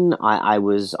scene, I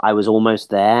was almost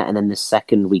there. And then the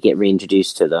second we get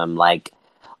reintroduced to them, like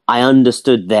I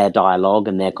understood their dialogue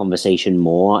and their conversation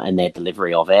more and their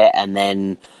delivery of it, and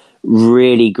then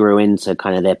really grew into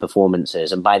kind of their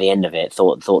performances. And by the end of it,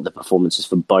 thought the performances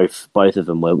for both of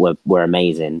them were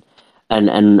amazing.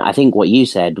 And I think what you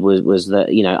said was that,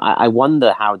 I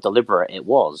wonder how deliberate it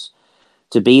was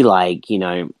to be like,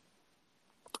 in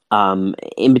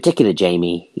particular,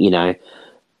 Jamie,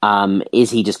 is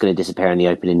he just going to disappear in the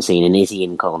opening scene, and is he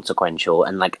inconsequential?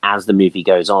 And like, as the movie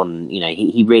goes on,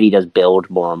 he really does build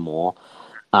more and more.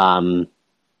 I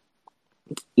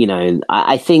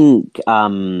think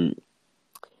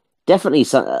definitely,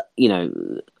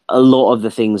 a lot of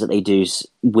the things that they do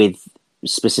with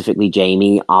specifically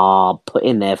Jamie are put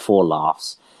in there for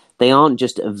laughs. They aren't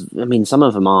just, some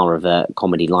of them are overt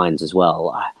comedy lines as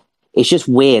well. It's just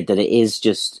weird that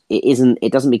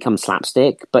it doesn't become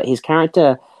slapstick, but his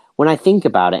character, when I think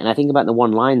about it, and I think about the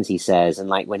one lines he says, and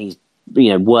like when he's,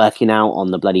 working out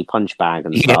on the bloody punch bag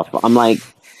and stuff, I'm like,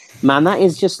 man, that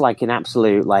is just like an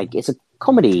absolute, like, it's a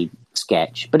comedy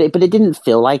sketch, but it didn't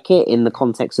feel like it in the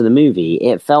context of the movie.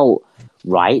 It felt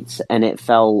right, and it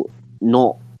felt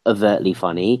not overtly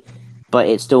funny, but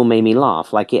it still made me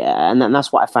laugh. Like it, and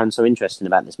that's what I found so interesting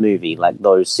about this movie, like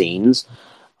those scenes.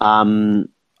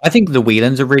 I think the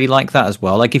Whelans are really like that as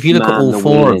well. Like if you look at all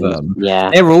four of them,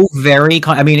 they're all very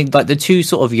like the two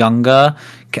sort of younger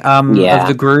of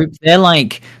the group, they're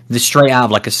like the straight out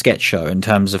of like a sketch show in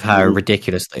terms of how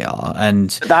ridiculous they are. And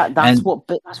that's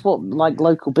what like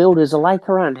local builders are like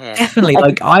around here. Definitely.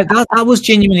 Like that was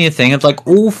genuinely a thing of like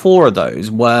all four of those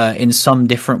were in some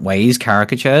different ways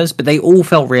caricatures, but they all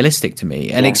felt realistic to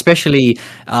me. And especially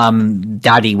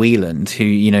Daddy Whelan,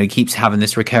 who, keeps having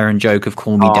this recurring joke of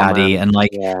call me daddy, man. And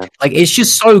like it's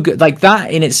just so good. Like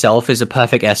that in itself is a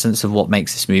perfect essence of what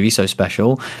makes this movie so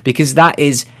special, because that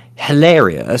is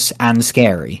hilarious and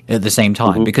scary at the same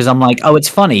time, because I'm like, oh, it's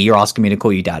funny you're asking me to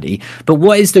call you daddy, but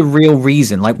what is the real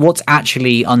reason? Like what's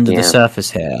actually under the surface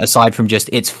here, aside from just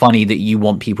it's funny that you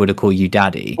want people to call you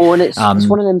daddy? Well, and it's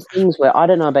one of them things where I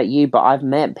don't know about you, but I've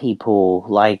met people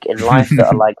like in life that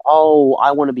are like, oh,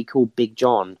 I want to be called Big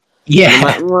John. And I'm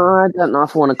like, I don't know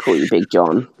if I want to call you Big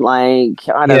John. Like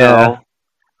I don't know.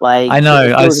 Like I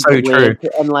know, it's so true.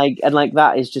 And like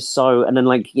that is just so, and then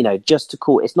like, just to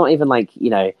call, it's not even like,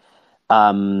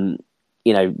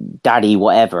 daddy,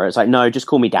 whatever. It's like, no, just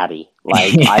call me daddy.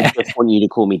 Like, I just want you to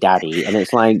call me daddy. And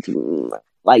it's like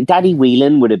Daddy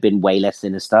Whelan would have been way less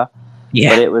sinister.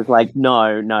 Yeah. But it was like,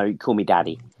 no, call me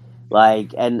daddy.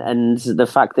 Like, and the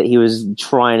fact that he was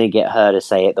trying to get her to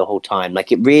say it the whole time,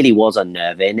 like, it really was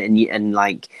unnerving. And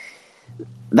like,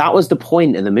 that was the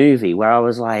point of the movie where I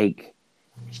was like,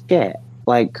 shit,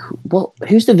 like,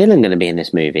 who's the villain going to be in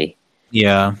this movie?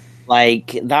 Yeah.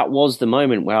 Like, that was the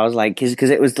moment where I was like, because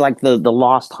it was like the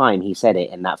last time he said it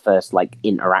in that first like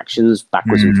interactions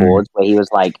backwards and forwards, where he was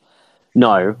like,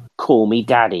 no, call me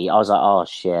daddy. I was like, oh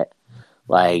shit,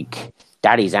 like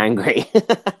daddy's angry.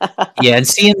 Yeah, and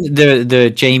seeing the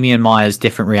Jamie and Maya's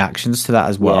different reactions to that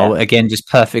as well, again, just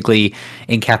perfectly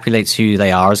encapsulates who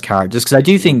they are as characters. Because I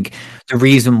do think the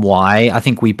reason why I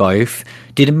think we both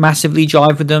didn't massively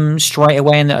jive with them straight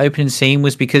away in the opening scene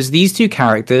was because these two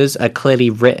characters are clearly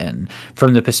written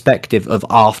from the perspective of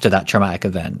after that traumatic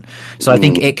event. So I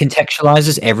think it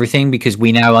contextualizes everything because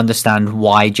we now understand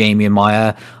why Jamie and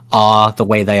Maya are the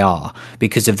way they are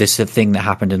because of this thing that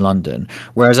happened in London.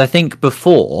 Whereas I think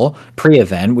before,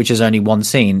 pre-event, which is only one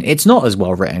scene, it's not as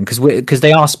well written because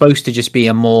they are supposed to just be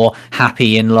a more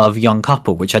happy, in love young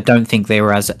couple, which I don't think they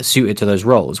were as suited to those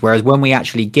roles. Whereas when we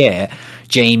actually get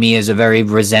Jamie as a very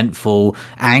resentful,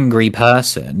 angry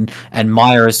person, and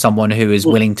Maya as someone who is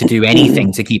willing to do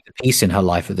anything to keep the peace in her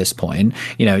life at this point,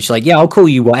 you know, she's like, yeah, I'll call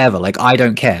you whatever. Like, I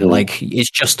don't care. Like, it's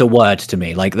just a word to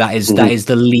me. Like, that is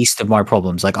the least of my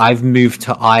problems. Like, I've moved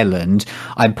to Ireland.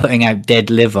 I'm putting out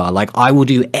dead liver. Like, I will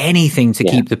do anything to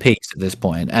keep the peace at this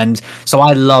point. And so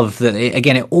I love that,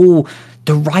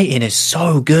 the writing is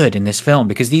so good in this film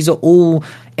because these are all,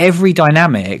 every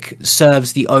dynamic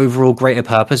serves the overall greater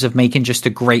purpose of making just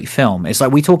a great film. It's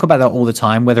like we talk about that all the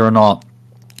time, whether or not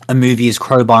a movie is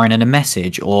crowbarring in a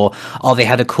message, or they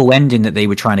had a cool ending that they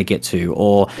were trying to get to,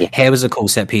 or here was a cool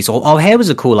set piece, or here was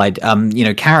a cool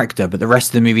character, but the rest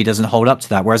of the movie doesn't hold up to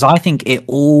that. Whereas I think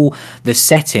the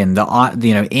setting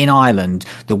that in Ireland,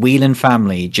 the Whelan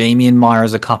family, Jamie and Maya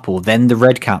as a couple, then the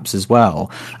Redcaps as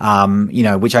well,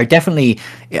 which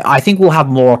I think we'll have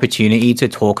more opportunity to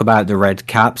talk about the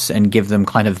Redcaps and give them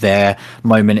kind of their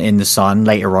moment in the sun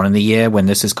later on in the year when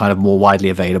this is kind of more widely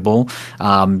available,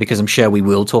 because I'm sure we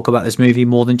will talk about this movie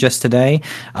more than just today.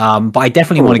 But I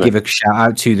definitely want to give a shout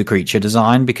out to the creature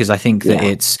design because I think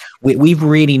that we've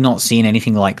really not seen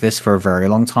anything like this for a very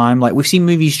long time. Like, we've seen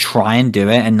movies try and do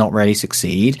it and not really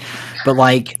succeed, but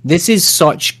like, this is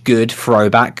such good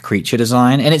throwback creature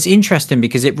design, and it's interesting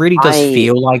because it really does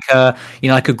feel like a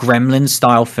Gremlin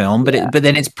style film, but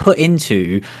then it's put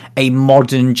into a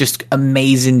modern, just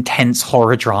amazing, tense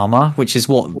horror drama, which is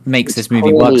what makes this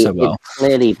movie work so well. It's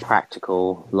clearly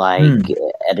practical,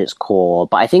 at its core,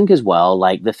 but I think as well,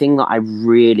 like, the thing that I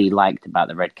really liked about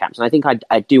the Redcaps, and I think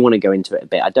I do want to go into it a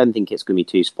bit, I don't think it's going to be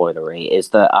too spoilery, is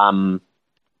that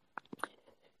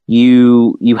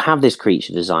you have this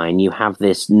creature design, you have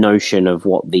this notion of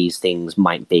what these things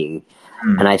might be,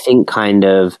 and I think kind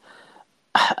of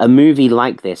a movie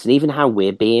like this, and even how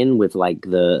we're being with like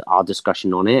our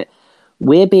discussion on it,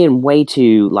 we're being way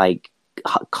too like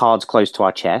cards close to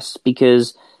our chest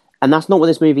and that's not what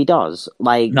this movie does.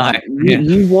 Like,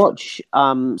 you watch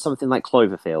something like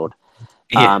Cloverfield,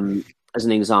 as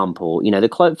an example. You know,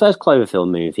 the first Cloverfield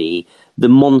movie,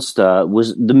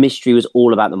 the mystery was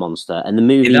all about the monster, and the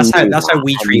movie. That's how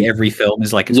we treat every film,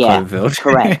 is like it's Cloverfield.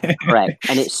 correct.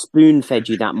 And it spoon fed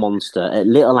you that monster at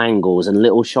little angles and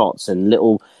little shots and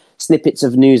little snippets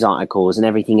of news articles and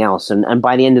everything else. And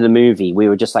by the end of the movie, we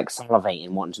were just like salivating,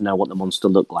 wanting to know what the monster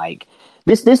looked like.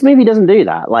 This movie doesn't do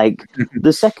that. Like,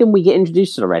 the second we get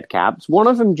introduced to the Redcaps, one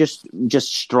of them just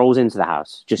strolls into the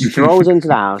house.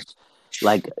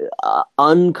 Like,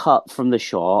 uncut from the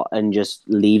shot, and just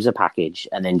leaves a package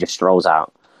and then just strolls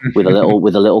out with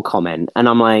a little comment. And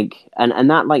I'm like, and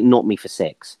that like knocked me for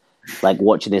six, like,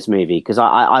 watching this movie, because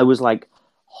I was like,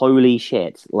 holy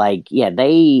shit. Like, and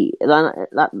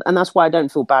that's why I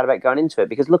don't feel bad about going into it,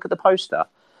 because look at the poster.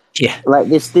 Yeah. Like,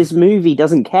 this movie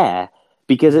doesn't care.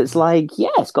 Because it's like,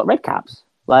 it's got Redcaps.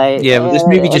 Like, but this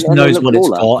movie just knows what it's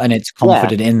got, and it's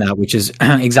confident in that, which is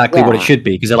exactly what it should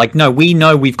be. Because they're like, no, we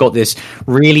know we've got this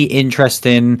really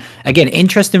interesting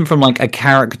from like a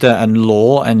character and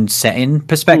lore and setting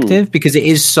perspective, because it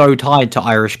is so tied to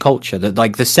Irish culture that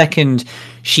like the second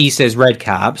she says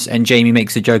Redcaps and Jamie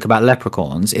makes a joke about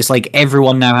leprechauns, it's like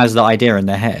everyone now has the idea in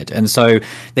their head, and so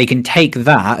they can take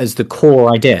that as the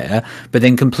core idea, but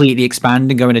then completely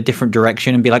expand and go in a different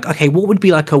direction and be like, okay, what would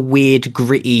be like a weird,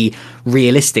 gritty,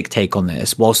 realistic take on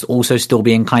this, whilst also still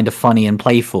being kind of funny and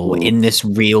playful in this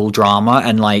real drama.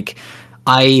 And like,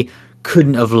 I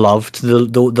couldn't have loved the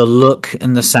look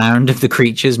and the sound of the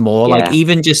creatures more. Like,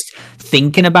 even just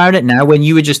thinking about it now, when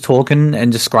you were just talking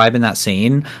and describing that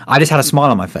scene, I just had a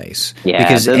smile on my face,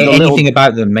 because anything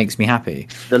about them makes me happy.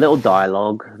 The little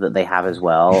dialogue that they have as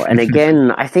well, and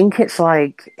again, I think it's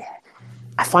like,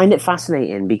 I find it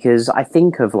fascinating because I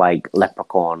think of like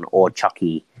Leprechaun or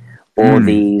Chucky or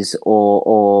these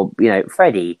or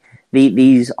Freddy,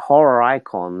 these horror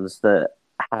icons that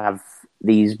have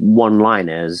these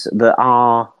one-liners that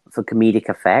are for comedic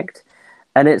effect.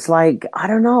 And it's like, I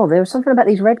don't know, there was something about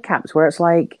these Redcaps where it's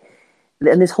like,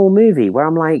 in this whole movie where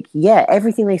I'm like,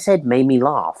 everything they said made me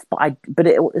laugh, but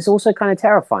it's also kind of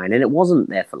terrifying, and it wasn't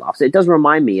there for laughs. It does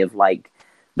remind me of like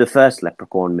the first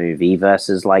Leprechaun movie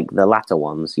versus like the latter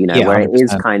ones, where it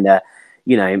is kind of,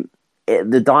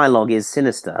 the dialogue is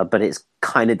sinister, but it's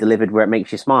kind of delivered where it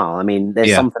makes you smile. I mean,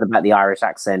 there's something about the Irish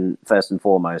accent first and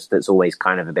foremost that's always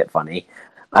kind of a bit funny.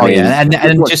 I mean,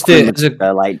 and just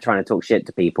like trying to talk shit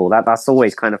to people, that's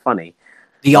always kind of funny.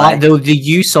 The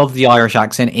use of the Irish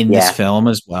accent in this film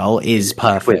as well is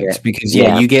perfect because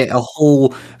you get a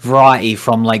whole variety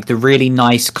from like the really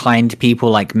nice, kind people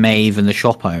like Maeve and the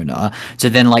shop owner to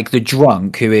then like the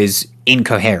drunk who is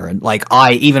incoherent. Like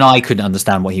I couldn't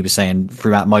understand what he was saying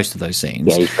throughout most of those scenes.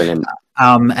 Yeah, he's brilliant.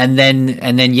 And then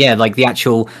like the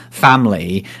actual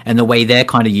family and the way they're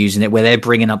kind of using it, where they're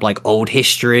bringing up like old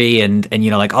history and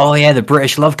like, oh yeah, the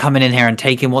British love coming in here and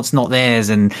taking what's not theirs,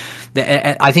 and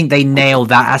I think they nailed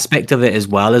that aspect of it as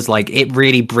well, as like it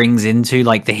really brings into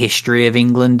like the history of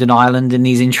England and Ireland in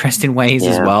these interesting ways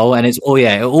as well. And it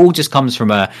all just comes from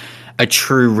a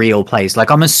true real place. Like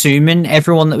I'm assuming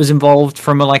everyone that was involved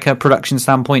from a production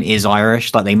standpoint is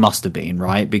Irish, like they must have been,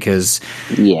 right? Because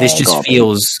this just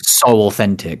feels so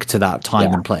authentic to that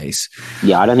time and place.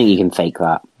 I don't think you can fake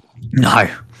that. No,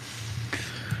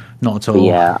 not at all. But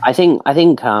yeah, I think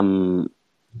overall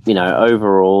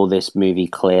this movie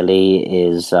clearly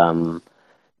is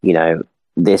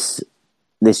this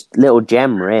little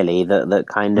gem really that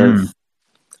kind of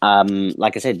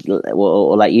like I said,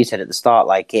 or like you said at the start,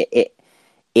 like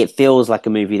it feels like a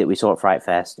movie that we saw at Fright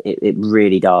Fest. It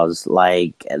really does.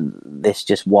 Like this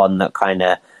just one that kind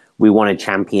of we want to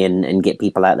champion and get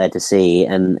people out there to see.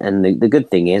 And the good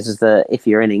thing is that if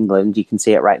you're in England, you can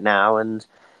see it right now, and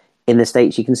in the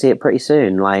States, you can see it pretty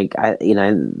soon. Like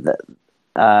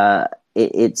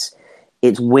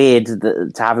it's weird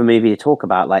to have a movie to talk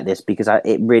about like this, because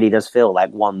it really does feel like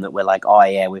one that we're like, oh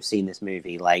yeah, we've seen this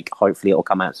movie. Like hopefully it'll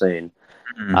come out soon.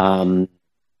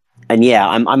 And yeah,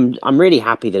 I'm really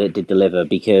happy that it did deliver,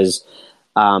 because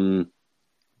I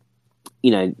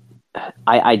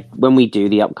when we do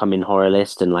the upcoming horror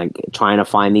list and like trying to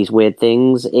find these weird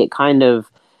things, it kind of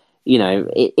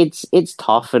it's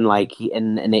tough, and like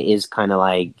and it is kind of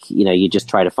like you just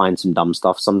try to find some dumb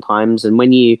stuff sometimes. And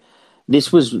when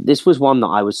this was one that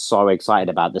I was so excited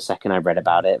about the second I read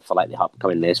about it for like the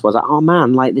upcoming list. Was like, oh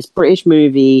man, like this British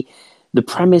movie, the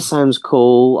premise sounds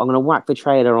cool. I'm gonna whack the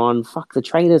trailer on. Fuck, the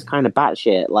trailer's kind of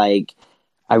batshit. Like,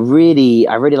 I really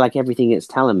like everything it's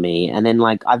telling me. And then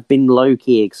like I've been low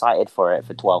key excited for it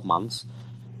for 12 months,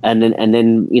 and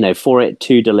then for it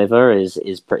to deliver is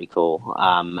pretty cool.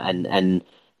 And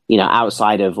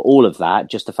outside of all of that,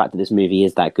 just the fact that this movie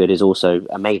is that good is also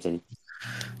amazing.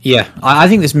 Yeah, I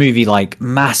think this movie like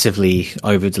massively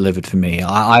over delivered for me.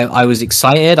 I was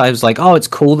excited. I was like, oh, it's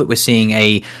cool that we're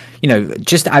seeing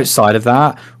just outside of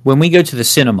that, when we go to the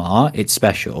cinema, it's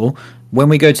special. When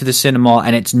we go to the cinema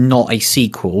and it's not a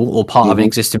sequel or part of an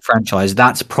existing franchise,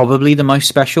 that's probably the most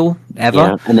special ever.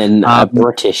 Yeah, and then a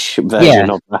British version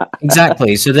of that.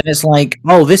 Exactly. So then it's like,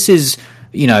 oh, this is,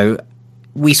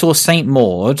 we saw Saint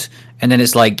Maud, and then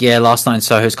it's like, yeah, Last Night in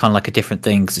Soho is kind of like a different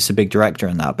thing because it's a big director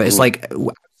and that. But it's like,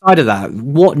 outside of that,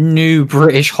 what new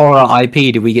British horror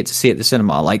IP do we get to see at the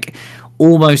cinema? Like,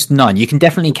 almost none. You can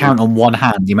definitely count on one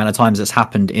hand the amount of times that's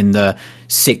happened in the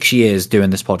 6 years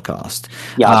doing this podcast.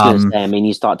 Yeah, I was going to say, I mean,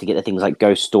 you start to get the things like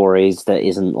Ghost Stories that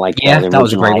isn't like that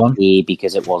was a great one,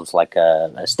 because it was like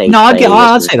a stage. No,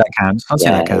 I'd say that counts.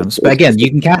 That counts. But again,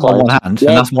 you can count on one hand,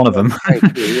 and that's one of them.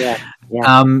 Yeah.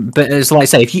 But it's like I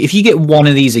say, if you get one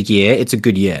of these a year, it's a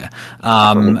good year.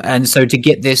 And so to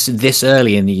get this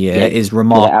early in the year is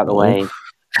remarkable. Out of the way.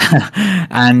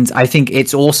 And I think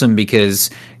it's awesome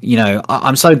because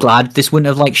I'm so glad this wouldn't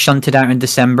have like shunted out in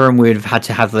December and we would have had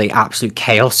to have the absolute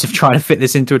chaos of trying to fit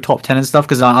this into a top 10 and stuff,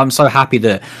 because I'm so happy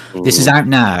that this is out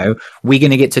now. We're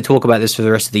going to get to talk about this for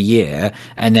the rest of the year,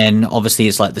 and then obviously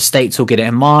it's like the States will get it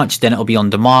in March, then it'll be on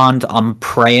demand. I'm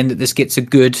praying that this gets a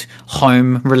good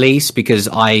home release, because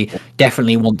I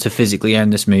definitely want to physically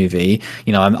own this movie.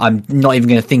 I'm not even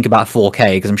going to think about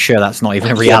 4K because I'm sure that's not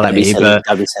even a reality, but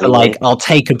like I'll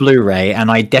take a Blu-ray, and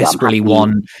I desperately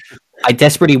want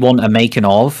a making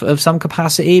of some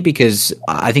capacity, because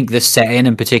I think the setting,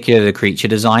 in particular the creature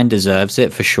design, deserves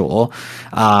it for sure.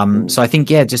 So I think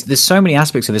just there's so many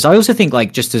aspects of this. I also think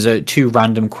like just as two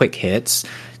random quick hits,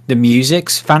 the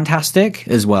music's fantastic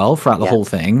as well throughout the whole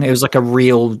thing. It was like a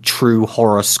real true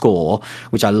horror score,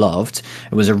 which I loved.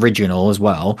 It was original as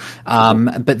well.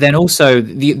 But then also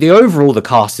the overall, the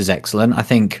cast is excellent. I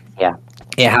think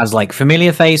it has like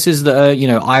familiar faces that are, you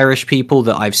know, Irish people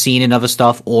that I've seen in other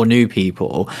stuff or new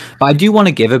people. But I do want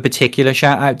to give a particular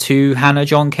shout out to Hannah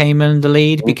John Kamen, the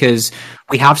lead, because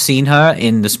we have seen her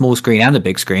in the small screen and the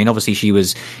big screen. Obviously, she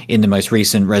was in the most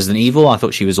recent Resident Evil. I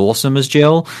thought she was awesome as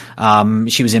Jill.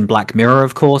 She was in Black Mirror,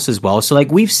 of course, as well. So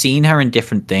like we've seen her in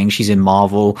different things. She's in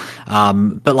Marvel.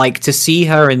 But like to see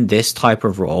her in this type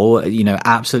of role, you know,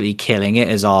 absolutely killing it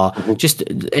as our just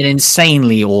an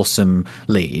insanely awesome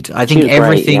lead. I think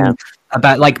everything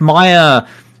about like Maya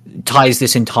ties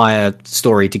this entire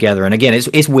story together. And again,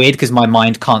 it's weird because my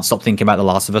mind can't stop thinking about The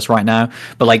Last of Us right now.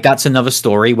 But like that's another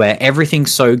story where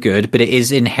everything's so good, but it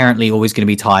is inherently always going to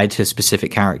be tied to specific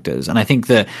characters. And I think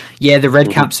that the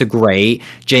Red Caps are great,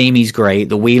 Jamie's great,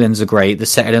 the Whelans are great, the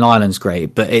Settled Island's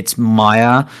great, but it's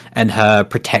Maya and her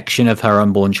protection of her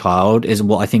unborn child is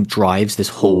what I think drives this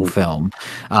whole film.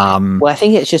 Well, I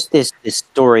think it's just this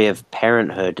story of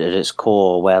parenthood at its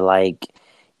core, where like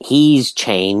he's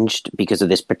changed because of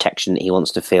this protection that he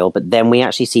wants to feel, but then we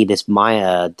actually see this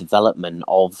Maya development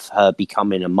of her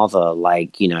becoming a mother,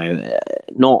 like, you know,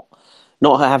 not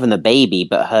her having the baby,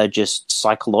 but her just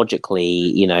psychologically,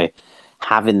 you know,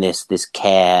 having this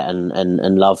care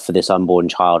and love for this unborn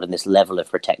child and this level of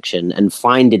protection and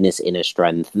finding this inner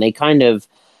strength. And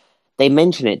they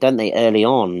mention it, don't they, early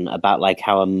on about like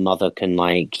how a mother can,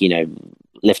 like, you know,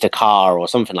 lift a car or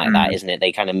something like that, isn't it?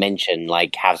 They kind of mention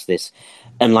like has this,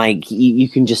 and like you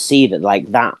can just see that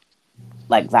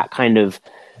that kind of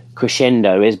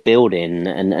crescendo is building,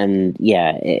 and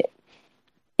yeah, it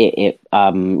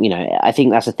you know, I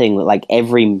think that's the thing, that like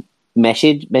every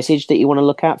message that you want to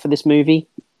look at for this movie,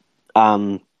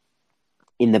 in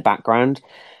the background,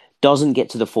 doesn't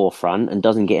get to the forefront and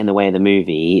doesn't get in the way of the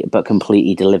movie, but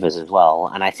completely delivers as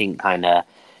well. And I think kind of,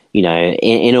 you know,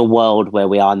 in a world where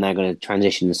we are now going to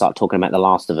transition and start talking about The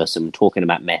Last of Us and talking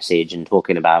about message and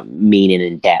talking about meaning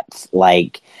and depth,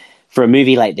 like for a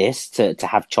movie like this to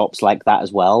have chops like that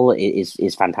as well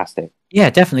is fantastic. Yeah,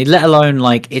 definitely. Let alone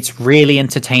like it's really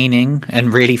entertaining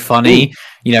and really funny.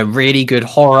 You know, really good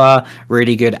horror,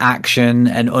 really good action,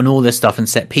 and all this stuff and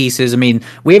set pieces. I mean,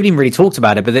 we haven't even really talked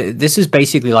about it, but this is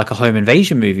basically like a home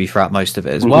invasion movie throughout most of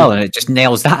it as well, and it just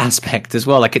nails that aspect as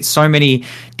well. Like it's so many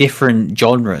different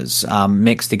genres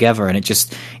mixed together, and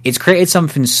it's created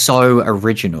something so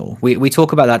original. We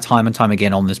talk about that time and time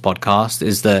again on this podcast.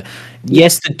 Is that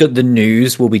yes, the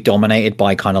news will be dominated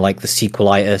by kind of like the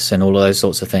sequelitis and all of those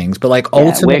sorts of things, but like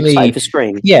ultimately, we're excited for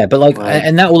Scream. Yeah, but like,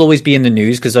 and that will always be in the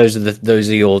news because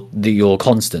those are your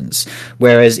constants.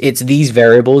 Whereas it's these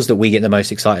variables that we get the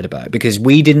most excited about, because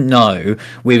we didn't know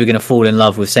we were going to fall in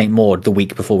love with Saint Maud the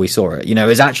week before we saw it. You know,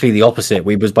 it's actually the opposite.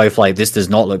 We was both like, this does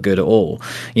not look good at all.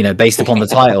 You know, based upon the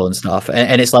title and stuff.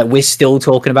 And it's like we're still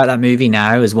talking about that movie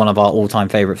now as one of our all-time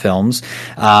favorite films.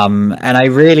 And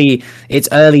it's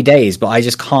early days, but I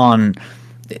just can't.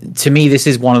 To me, this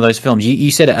is one of those films. You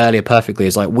said it earlier perfectly.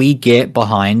 It's like we get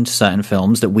behind certain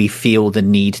films that we feel the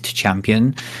need to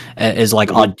champion as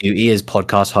like our duty as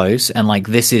podcast hosts, and like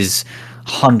this is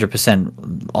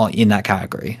 100% in that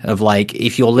category of like,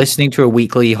 if you're listening to a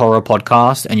weekly horror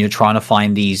podcast and you're trying to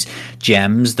find these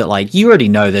gems that like you already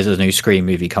know there's a new Scream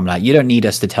movie coming out, you don't need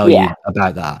us to tell you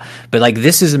about that, but like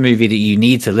this is a movie that you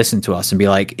need to listen to us and be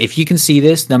like, if you can see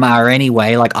this no matter any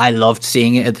way, like I loved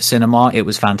seeing it at the cinema, it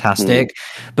was fantastic,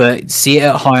 but see it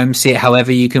at home, see it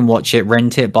however you can watch it,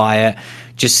 rent it, buy it,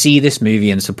 just see this movie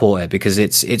and support it, because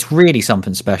it's really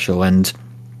something special. And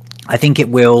I think it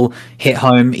will hit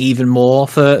home even more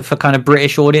for kind of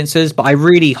British audiences, but I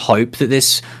really hope that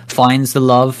this finds the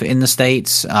love in the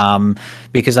States,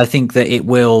 because I think that it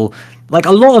will, like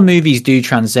a lot of movies do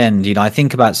transcend, you know, I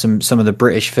think about some of the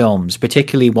British films,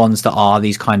 particularly ones that are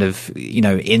these kind of, you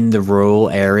know, in the rural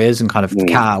areas and kind of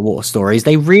cat out of water stories,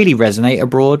 they really resonate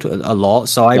abroad a lot.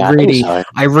 So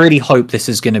I really hope this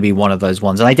is going to be one of those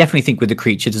ones. And I definitely think with the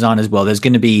creature design as well, there's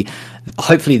going to be,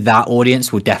 hopefully that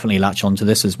audience will definitely latch onto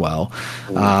this as well.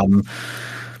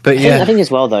 But I think as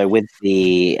well though, with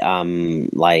the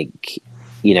like,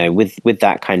 you know, with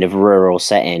that kind of rural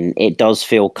setting, it does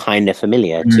feel kind of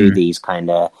familiar to these kind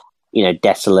of, you know,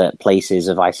 desolate places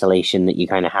of isolation that you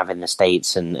kind of have in the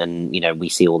States, and you know, we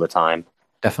see all the time.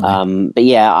 Definitely. But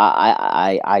yeah,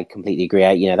 I completely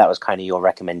agree. You know, that was kind of your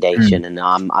recommendation, and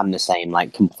I'm the same.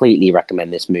 Like, completely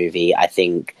recommend this movie. I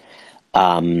think,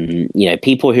 you know,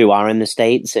 people who are in the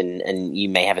States and you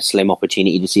may have a slim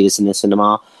opportunity to see this in the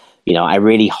cinema, you know, I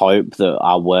really hope that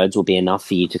our words will be enough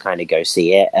for you to kind of go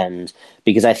see it. And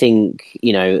because I think,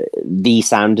 you know, the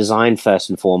sound design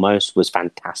first and foremost was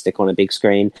fantastic on a big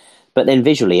screen, but then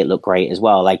visually it looked great as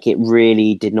well. Like, it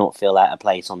really did not feel out of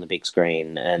place on the big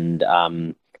screen. And,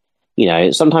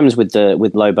 sometimes with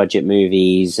low budget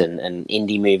movies and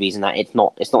indie movies and that, it's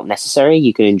not necessary.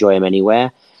 You can enjoy them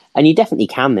anywhere, and you definitely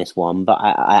can this one. But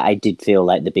I did feel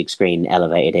like the big screen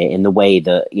elevated it in the way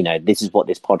that this is what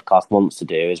this podcast wants to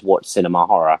do, is watch cinema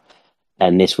horror,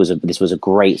 and this was a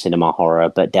great cinema horror,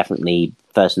 but definitely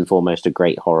first and foremost a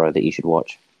great horror that you should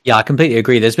watch. Yeah, I completely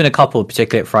agree. There's been a couple,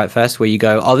 particularly at Fright Fest, where you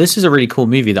go, "Oh, this is a really cool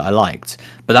movie that I liked,"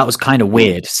 but that was kind of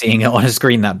weird seeing it on a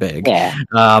screen that big. Yeah.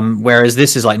 Whereas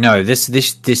this is like, no, this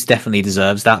definitely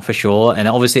deserves that for sure. And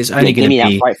obviously, it's only going to be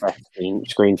that Fright Fest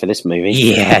screen for this movie.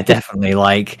 Yeah, definitely.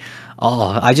 Like,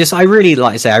 I really,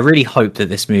 like I say, I really hope that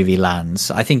this movie lands.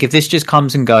 I think if this just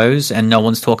comes and goes and no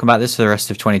one's talking about this for the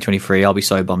rest of 2023, I'll be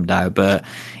so bummed out. But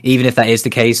even if that is the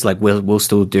case, like we'll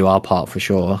still do our part for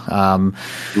sure.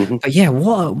 But yeah,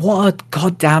 what a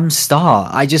goddamn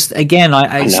start. I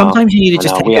sometimes you need to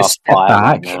just take a step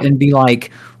back and be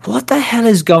like, what the hell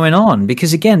is going on?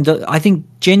 Because again, I think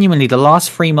genuinely the last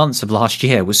 3 months of last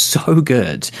year was so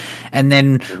good. And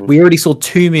then we already saw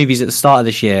 2 movies at the start of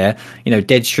this year,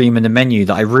 Deadstream and The Menu,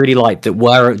 that I really liked that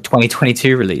were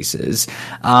 2022 releases.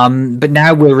 But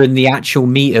now we're in the actual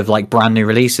meat of like brand new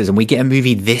releases, and we get a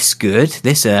movie this good,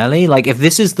 this early. Like, if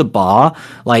this is the bar,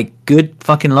 like, good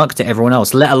fucking luck to everyone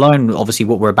else, let alone obviously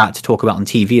what we're about to talk about on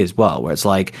TV as well, where it's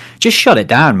like, just shut it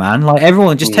down, man. Like,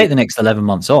 everyone just take the next 11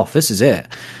 months off. This is it.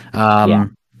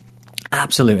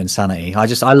 Absolute insanity.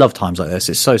 I love times like this.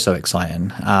 It's so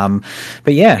exciting.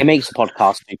 But yeah, it makes the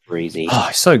podcast super easy. Oh,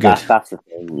 it's so good. That's the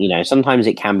thing. Sometimes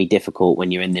it can be difficult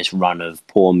when you're in this run of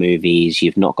poor movies.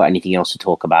 You've not got anything else to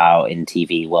talk about in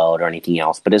TV world or anything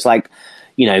else. But it's like,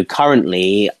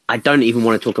 currently I don't even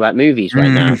want to talk about movies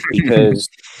right now because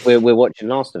we're watching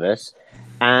Last of Us.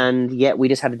 And yet we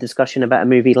just had a discussion about a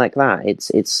movie like that.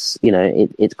 It's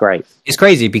great. It's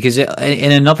crazy because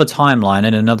in another timeline,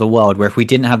 in another world, where if we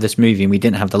didn't have this movie and we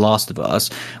didn't have The Last of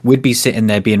Us, we'd be sitting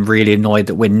there being really annoyed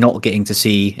that we're not getting to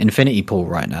see Infinity Pool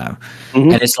right now.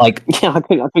 And it's like, I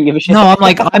couldn't give a shit. No,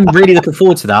 I'm really looking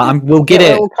forward to that. We'll get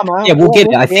it. Yeah, we'll get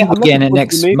it. I think we're getting it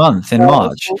next month in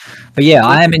March. But yeah,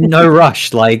 I am in no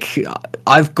rush. Like,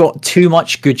 I've got too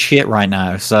much good shit right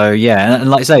now. So yeah,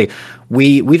 and like I say,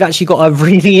 we've actually got a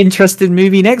really interesting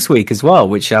movie next week as well,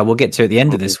 which we'll get to at the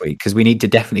end of this week, because we need to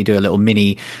definitely do a little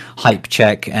mini hype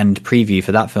check and preview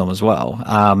for that film as well.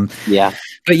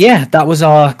 But yeah, that was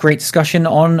our great discussion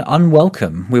on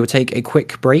Unwelcome. We will take a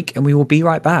quick break and we will be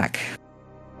right back.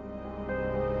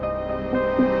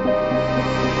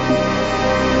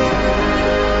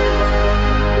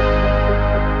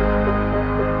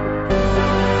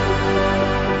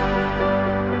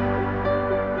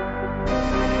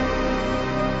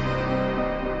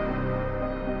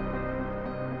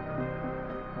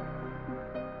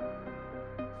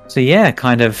 So yeah,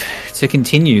 kind of to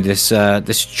continue this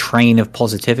this train of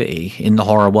positivity in the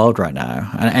horror world right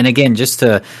now, and again, just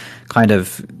to kind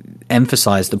of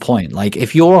emphasize the point, like,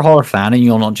 if you're a horror fan and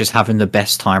you're not just having the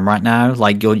best time right now,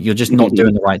 like, you're just not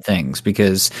doing the right things,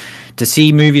 because to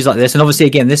see movies like this, and obviously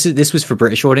again, this was for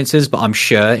British audiences, but I'm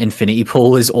sure Infinity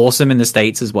Pool is awesome in the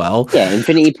States as well. Yeah,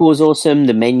 Infinity Pool is awesome.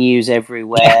 The menus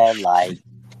everywhere, like.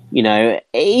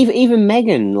 Even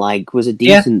Megan, like, was a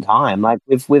decent time. Like,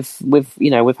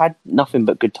 we've had nothing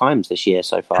but good times this year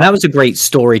so far. And that was a great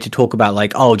story to talk about.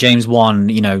 Like, James Wan,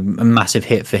 a massive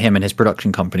hit for him and his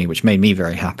production company, which made me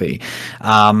very happy.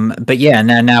 But yeah,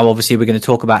 now obviously we're going to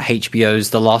talk about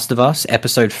HBO's The Last of Us,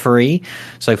 episode 3.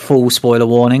 So full spoiler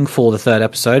warning for the 3rd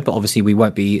episode, but obviously we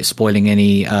won't be spoiling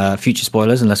any future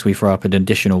spoilers unless we throw up an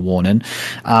additional warning.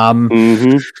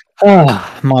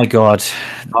 Oh my god!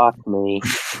 Fuck me!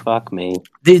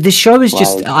 The show is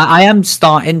just. I am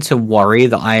starting to worry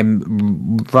that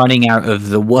I'm running out of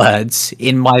the words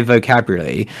in my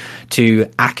vocabulary to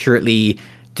accurately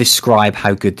describe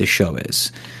how good the show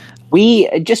is.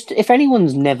 If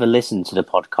anyone's never listened to the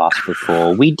podcast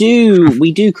before, we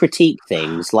do critique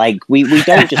things. Like, we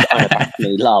don't just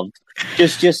unabashedly love.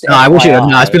 Just. No, I wish it.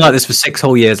 No, it's been like this for 6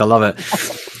 whole years. I love it.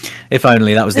 If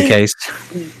only that was the case.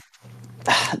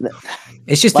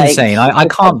 It's just insane. I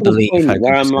can't believe how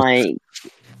where I'm like,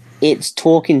 it's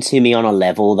talking to me on a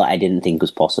level that I didn't think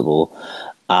was possible.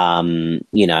 And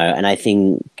I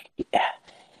think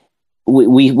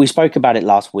we spoke about it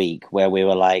last week, where we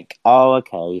were like, oh,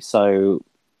 okay, so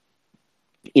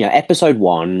episode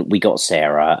 1, we got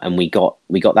Sarah, and we got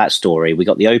that story, we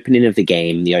got the opening of the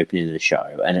game, the opening of the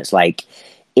show, and it's like,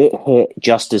 it hit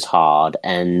just as hard,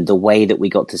 and the way that we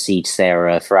got to see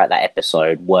Sarah throughout that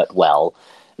episode worked well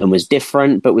and was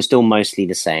different, but was still mostly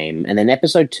the same. And then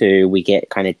episode 2, we get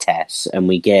kind of Tess, and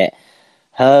we get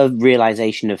her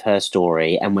realization of her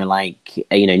story, and we're like,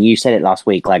 and you said it last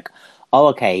week, like, oh,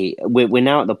 okay, we're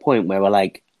now at the point where we're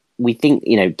like, we think,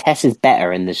 Tess is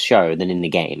better in this show than in the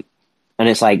game. And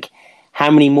it's like, how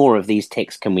many more of these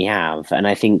ticks can we have? And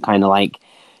I think kind of like,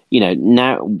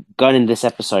 now going into this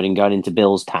episode and going into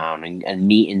Bill's town and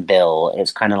meeting Bill,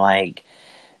 it's kind of like,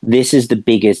 this is the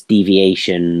biggest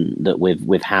deviation that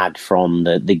we've had from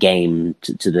the game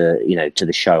to the to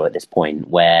the show at this point,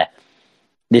 where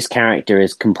this character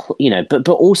is but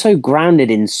also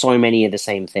grounded in so many of the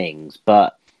same things,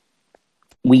 but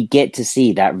we get to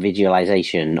see that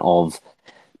visualization of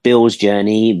Bill's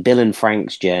journey, Bill and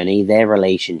Frank's journey, their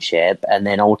relationship, and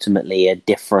then ultimately a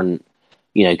different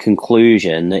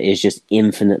conclusion that is just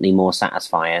infinitely more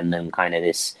satisfying than kind of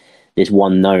this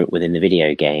one note within the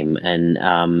video game. And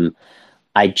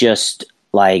I just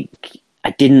I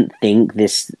didn't think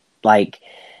this,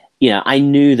 I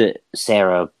knew that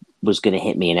Sarah was going to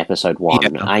hit me in episode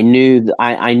 1. Yeah. I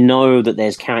know that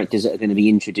there's characters that are going to be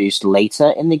introduced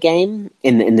later in the game,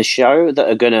 in the show, that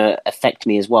are going to affect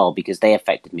me as well, because they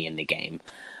affected me in the game.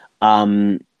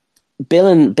 Bill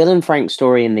and Frank's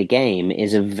story in the game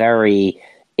is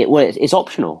it's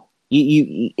optional.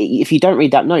 You if you don't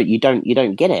read that note, you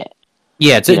don't get it.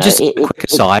 Yeah, just a quick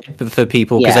aside for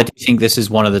people, because I do think this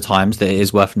is one of the times that it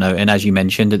is worth noting, as you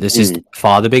mentioned, that this is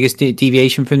far the biggest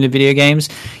deviation from the video games.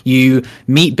 You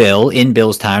meet Bill in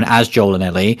Bill's town as Joel and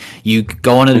Ellie. You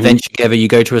go on an adventure together. You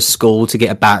go to a school to get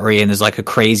a battery, and there's like a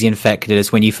crazy infected.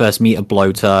 It's when you first meet a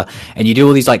bloater, and you do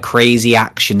all these like crazy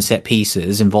action set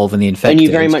pieces involving the infected. And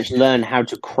you very much learn how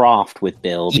to craft with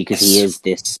Bill, because he is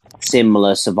this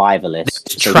similar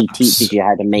survivalist. So he teaches you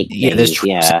how to make things. There's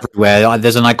traps everywhere.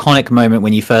 There's an iconic moment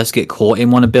when you first get caught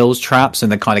in one of Bill's traps and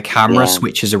the kind of camera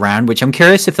switches around, which I'm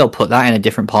curious if they'll put that in a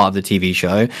different part of the TV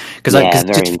show, because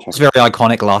it's very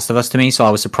iconic Last of Us to me, so I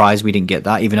was surprised we didn't get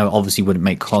that, even though it obviously wouldn't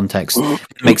make sense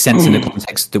in the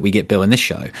context that we get Bill in this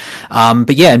show.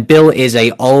 But yeah, and Bill is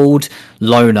a old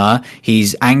loner.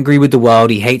 He's angry with the world.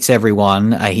 He hates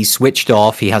everyone. He's switched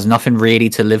off. He has nothing really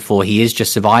to live for. He is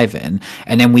just surviving.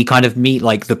 And then we kind of meet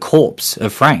like the corpse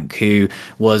of Frank, who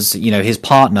was, his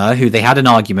partner, who they had an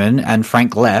argument, and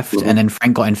Frank left, and then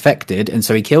Frank got infected, and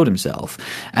so he killed himself.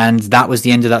 And that was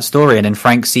the end of that story. And then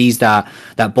Frank sees that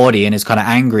body and is kind of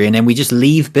angry, and then we just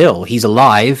leave Bill. He's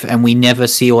alive, and we never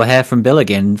see or hear from Bill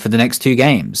again for the next 2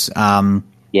 games. And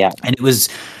it was...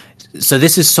 So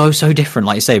this is so different,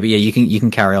 like you say. But yeah, you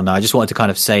can carry on now. I just wanted to kind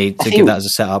of give that as a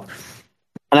setup.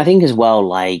 And I think as well,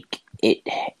 like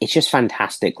it's just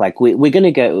fantastic. Like we're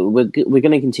gonna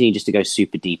continue just to go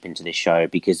super deep into this show,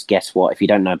 because guess what? If you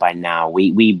don't know by now,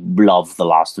 we love The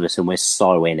Last of Us, and we're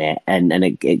so in it, and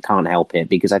it can't help it,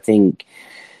 because I think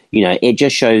it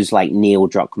just shows like Neil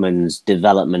Druckmann's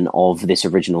development of this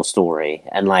original story,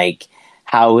 and like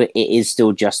how it is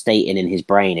still gestating in his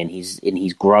brain, and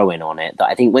he's growing on it. That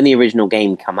I think when the original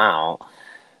game came out,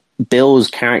 Bill's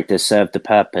character served the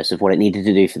purpose of what it needed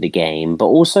to do for the game, but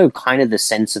also kind of the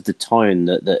sense of the tone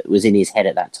that was in his head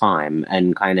at that time,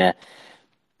 and kind of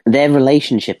their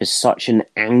relationship is such an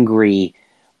angry,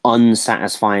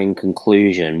 unsatisfying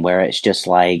conclusion, where it's just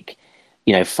like,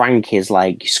 Frank is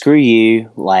like, screw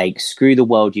you, like, screw the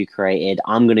world you created.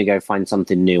 I'm going to go find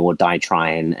something new or die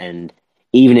trying. And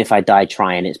even if I die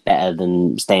trying, it's better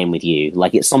than staying with you.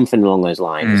 Like, it's something along those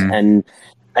lines.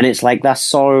 And it's like, that's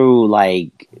so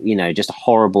like, just a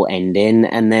horrible ending.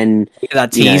 And then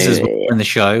that tease as well in the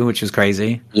show, which was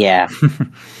crazy. Yeah,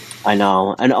 I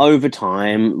know. And over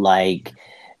time, like,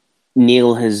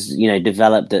 Neil has,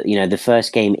 developed that, the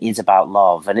first game is about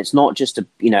love. And it's not just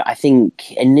I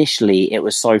think initially it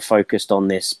was so focused on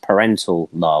this parental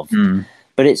love.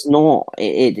 But it's not.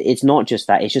 It's not just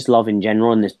that. It's just love in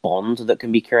general, and this bond that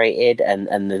can be created,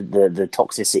 and the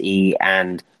toxicity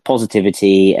and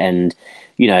positivity, and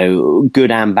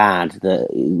good and bad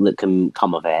that can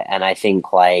come of it. And I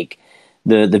think like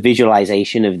the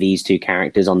visualization of these 2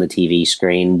 characters on the TV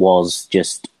screen was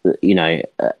just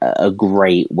a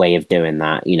great way of doing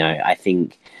that. I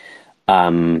think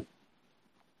the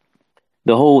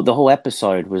whole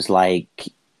episode was like,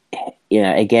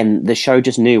 again, the show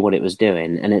just knew what it was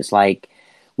doing. And it's like,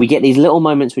 we get these little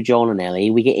moments with Joel and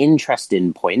Ellie. We get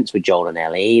interesting points with Joel and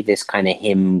Ellie. This kind of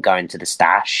him going to the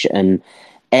stash, and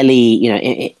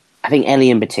Ellie, I think Ellie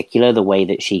in particular, the way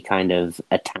that she kind of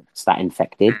attacks that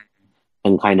infected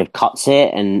and kind of cuts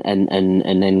it and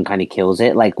then kind of kills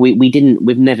it. Like we've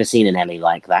never seen an Ellie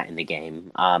like that in the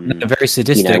game. Very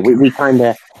sadistic. We kind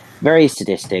of very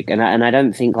sadistic. And I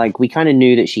don't think, like, we kind of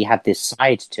knew that she had this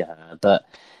side to her, but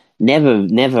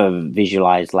never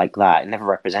visualized like that, never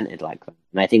represented like that.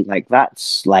 And I think like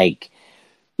that's like,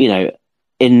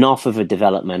 enough of a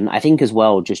development. I think as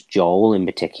well, just Joel in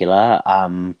particular,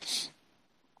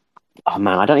 Oh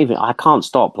man, I can't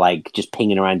stop like just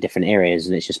pinging around different areas,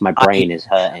 and it's just my brain is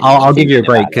hurting. I'll give you a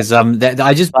break because I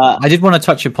did want to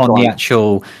touch upon the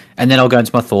actual, and then I'll go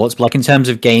into my thoughts. But like in terms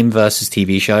of game versus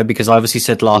TV show, because I obviously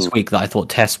said last week that I thought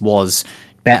Tess was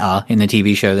better in the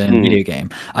TV show than in the video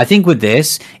game. I think with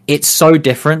this, it's so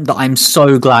different that I'm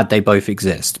so glad they both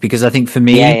exist, because I think for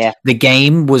me, the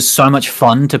game was so much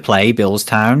fun to play,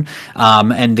 Billstown,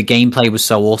 and the gameplay was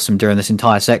so awesome during this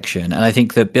entire section. And I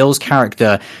think that Bill's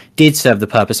character did serve the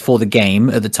purpose for the game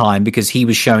at the time, because he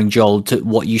was showing Joel to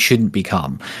what you shouldn't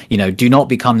become. You know, do not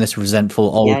become this resentful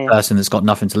old person that's got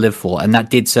nothing to live for. And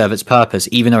that did serve its purpose,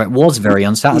 even though it was very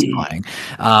unsatisfying.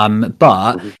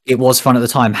 But it was fun at the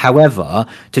time. However,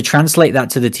 to translate that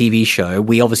to the TV show,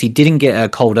 we obviously didn't get a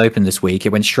cold open this week.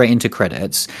 It went straight into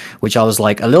credits, which I was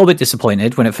like a little bit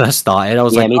disappointed when it first started. I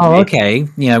was like, oh, okay.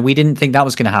 You know, we didn't think that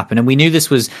was going to happen. And we knew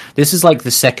this is like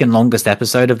the second longest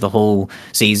episode of the whole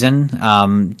season.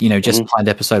 You know, just behind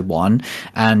episode 1,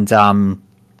 and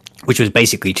which was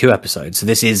basically 2 episodes. So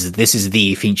this is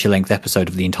the feature length episode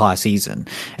of the entire season,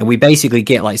 and we basically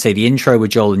get, like, say, the intro with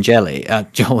Joel and Ellie, and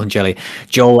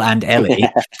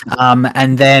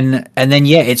then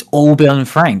it's all Bill and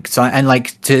Frank. So, and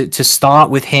like to start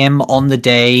with him on the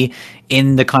day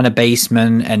in the kind of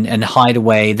basement and hide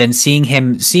away, then seeing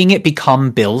it become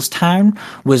Billstown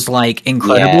was like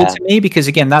incredible to me, because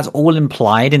again, that's all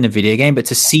implied in the video game, but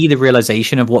to see the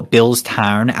realization of what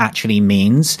Billstown actually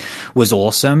means was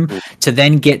awesome. To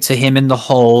then get to him in the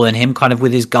hole and him kind of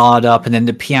with his guard up, and then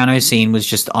the piano scene was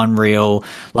just unreal.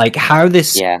 Like how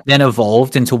this then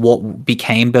evolved into what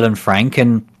became Bill and Frank.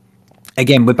 And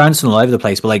again, we're bouncing all over the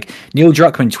place, but like Neil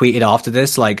Druckmann tweeted after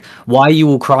this, like, "Why are you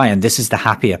all crying? This is the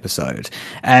happy episode."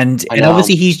 And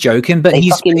obviously he's joking, but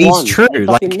he's true.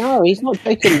 No, he's not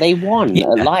joking. They won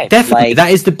at life. Definitely, like,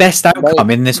 that is the best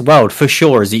outcome in this world for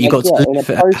sure. Is that you got to live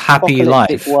a happy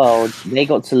life. World, they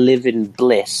got to live in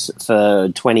bliss for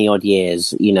 20 odd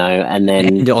years, you know, and then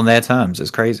end it on their terms.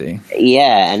 It's crazy.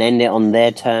 Yeah, and end it on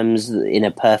their terms in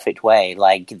a perfect way.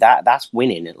 Like that's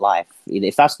winning at life.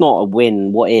 If that's not a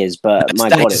win, what is? But my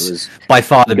God, it was by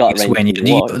far the biggest win.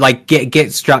 You like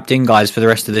get strapped in, guys, for the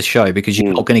rest of this show, because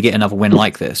you're not going to get another win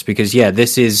like this. Because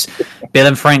this is Bill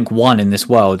and Frank won in this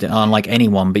world, unlike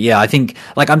anyone. But I think,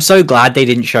 like, I'm so glad they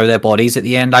didn't show their bodies at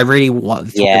the end. I really thought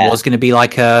it was going to be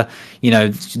like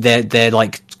they're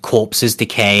like corpses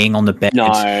decaying on the bed.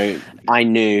 No, I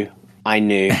knew.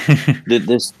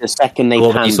 The second they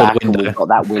panned back and we got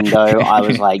that window, I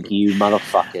was like, "You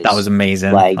motherfuckers!" That was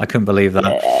amazing. Like, I couldn't believe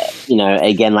that.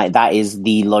 Again, like that is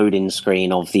the loading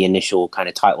screen of the initial kind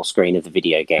of title screen of the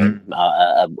video game.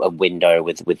 A window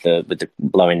with the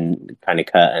blowing kind of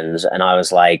curtains, and I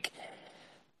was like,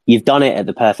 "You've done it at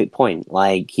the perfect point."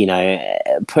 Like,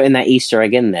 putting that Easter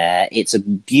egg in there, it's a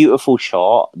beautiful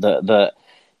shot that.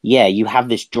 Yeah, you have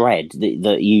this dread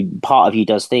that part of you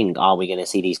does think, are we going to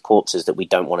see these corpses that we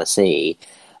don't want to see?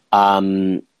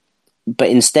 But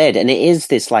instead, and it is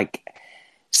this like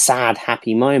sad,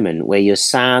 happy moment where you're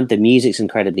sad, the music's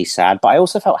incredibly sad, but I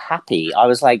also felt happy. I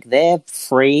was like, they're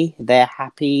free, they're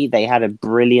happy, they had a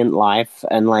brilliant life,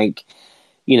 and like,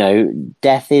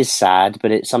 death is sad, but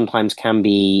it sometimes can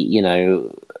be,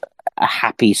 a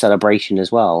happy celebration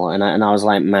as well. And I was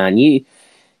like, man, you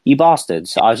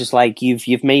bastards. I was just like,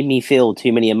 you've made me feel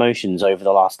too many emotions over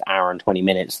the last hour and 20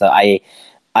 minutes that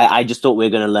I just thought we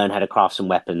were going to learn how to craft some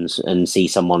weapons and see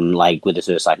someone like with a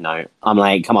suicide note. I'm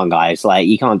like, come on, guys, like,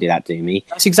 you can't do that to me.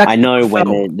 That's exactly. I know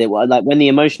when the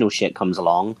emotional shit comes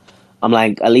along, I'm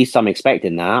like, at least I'm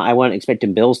expecting that. I weren't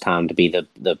expecting Billstown to be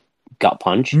the gut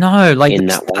punch. No, like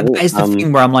that is the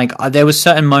thing where I'm like, there was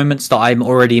certain moments that I'm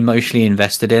already emotionally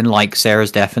invested in, like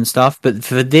Sarah's death and stuff. But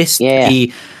for this,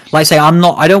 like I say,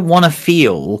 I don't want to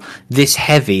feel this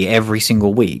heavy every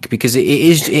single week, because it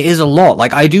is a lot.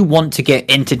 Like, I do want to get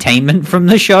entertainment from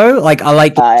the show. Like, I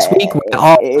like this week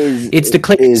it's the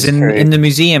clips in the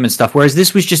museum and stuff. Whereas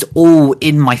this was just all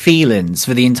in my feelings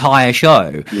for the entire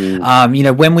show.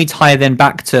 When we tie then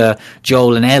back to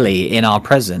Joel and Ellie in our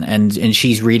present, and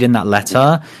she's reading that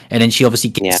letter, and then she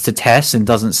obviously gets to Tess and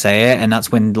doesn't say it, and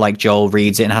that's when like Joel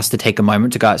reads it and has to take a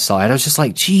moment to go outside. I was just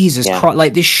like, Jesus Christ,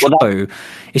 like this show.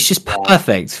 It's just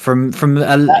perfect from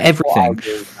everything. What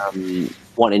I was,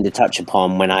 wanting to touch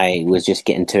upon when I was just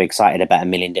getting too excited about a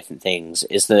million different things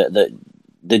is the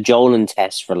Joel and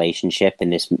Tess relationship in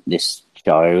this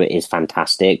show is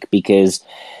fantastic, because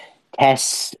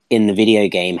Tess in the video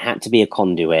game had to be a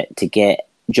conduit to get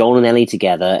Joel and Ellie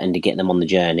together and to get them on the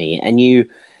journey. And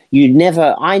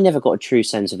I never got a true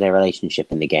sense of their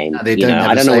relationship in the game. No,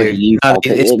 I don't know whether you felt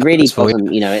it. It really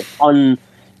doesn't. It's on.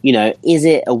 Is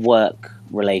it a work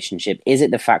relationship? Is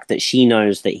it the fact that she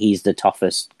knows that he's the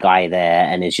toughest guy there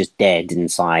and is just dead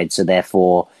inside, so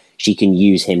therefore she can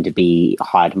use him to be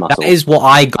hired muscle? That is what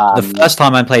I got the first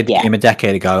time I played the game a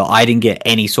decade ago. I didn't get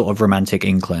any sort of romantic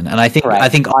inkling, and I think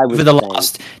over the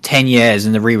last 10 years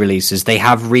in the re-releases, they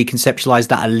have reconceptualized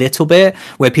that a little bit,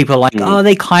 where people are like, oh,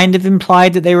 they kind of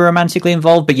implied that they were romantically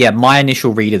involved, but yeah, my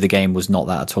initial read of the game was not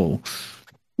that at all.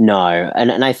 No,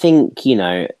 and I think, you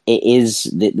know, it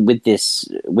is with this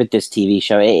TV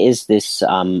show, it is this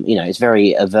you know, it's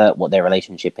very overt what their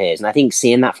relationship is, and I think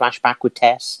seeing that flashback with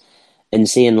Tess and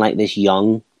seeing like this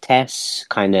young Tess,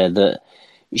 kind of that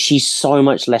she's so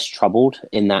much less troubled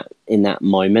in that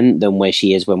moment than where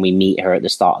she is when we meet her at the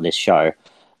start of this show,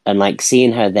 and like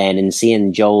seeing her then and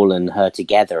seeing Joel and her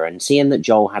together and seeing that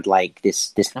Joel had like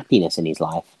this happiness in his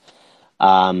life.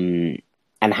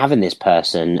 And having this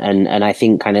person, and I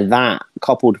think kind of that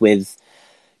coupled with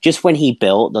just when he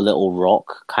built the little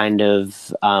rock kind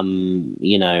of,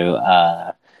 you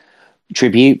know,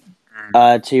 tribute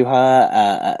to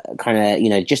her, kind of, you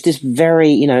know, just this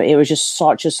very, you know, it was just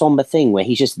such a somber thing where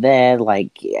he's just there,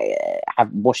 like,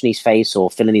 washing his face or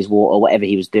filling his water or whatever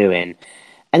he was doing.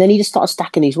 And then he just started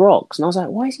stacking these rocks. And I was like,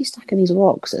 why is he stacking these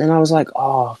rocks? And then I was like,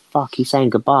 oh, fuck, he's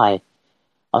saying goodbye.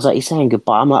 I was like, he's saying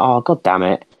goodbye. I'm like, oh, God damn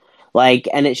it. Like,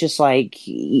 and it's just like,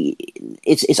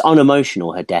 it's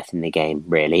unemotional, her death in the game,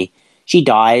 really. She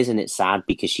dies and it's sad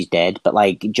because she's dead, but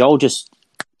like, Joel just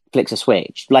flicks a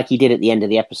switch, like he did at the end of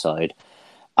the episode.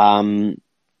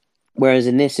 Whereas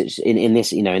in this, in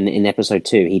this, you know, in episode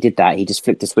 2, he did that. He just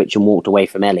flicked a switch and walked away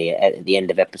from Ellie at the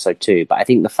end of episode 2. But I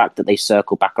think the fact that they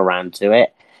circle back around to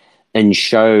it and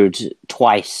showed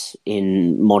twice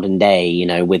in modern day, you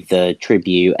know, with the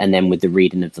tribute and then with the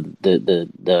reading of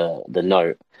the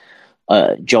note,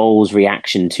 Joel's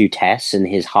reaction to Tess and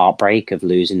his heartbreak of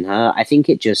losing her, I think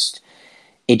it just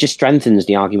strengthens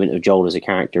the argument of Joel as a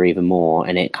character even more,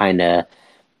 and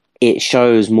it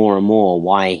shows more and more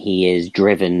why he is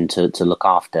driven to look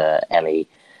after Ellie.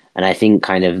 And I think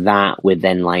kind of that with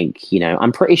then, like, you know,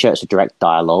 I'm pretty sure it's a direct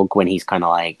dialogue when he's kind of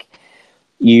like,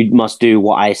 you must do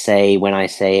what I say when I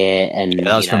say it, and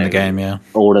that's from the game, yeah,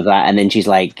 all of that. And then she's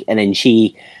like, and then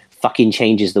she fucking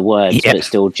changes the words, but it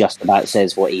still just about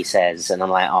says what he says. And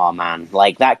I'm like, oh man,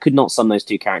 like that could not sum those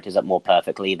two characters up more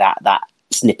perfectly. That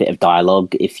snippet of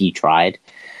dialogue, if you tried.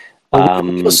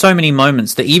 So many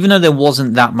moments that even though there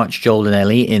wasn't that much Joel and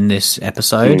Ellie in this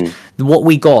episode, what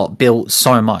we got built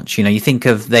so much. You know, you think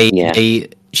of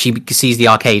she sees the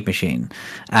arcade machine,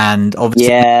 and obviously,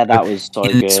 that was so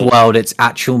in this world, it's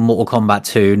actual Mortal Kombat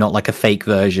 2, not like a fake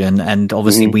version. And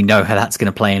obviously, we know how that's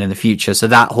going to play in the future. So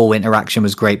that whole interaction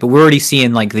was great. But we're already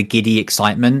seeing like the giddy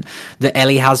excitement that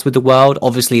Ellie has with the world.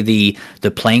 Obviously, the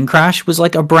plane crash was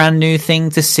like a brand new thing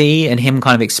to see, and him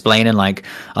kind of explaining like,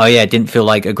 oh yeah, it didn't feel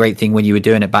like a great thing when you were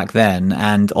doing it back then.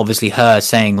 And obviously, her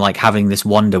saying like having this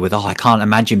wonder with, oh, I can't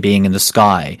imagine being in the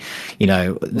sky. You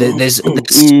know, there's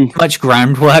so much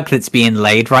groundwork that's being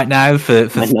laid right now for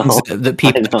things that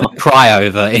people cry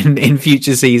over in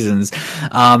future seasons.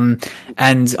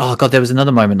 And oh god, there was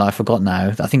another moment that I forgot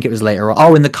now. I think it was later on.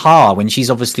 Oh, in the car, when she's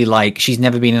obviously like, she's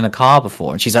never been in a car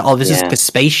before, and she's like, oh, this is like a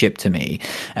spaceship to me.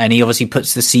 And he obviously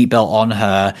puts the seatbelt on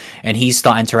her, and he's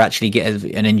starting to actually get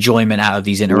an enjoyment out of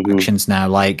these interactions now.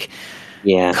 Like,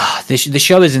 god, the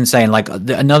show is insane. Like,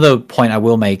 another point I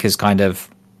will make is kind of,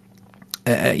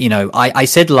 you know, I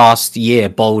said last year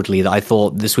boldly that I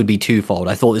thought this would be twofold.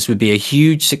 I thought this would be a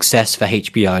huge success for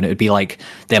HBO, and it would be like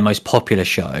their most popular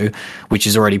show, which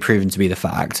is already proven to be the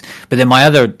fact. But then my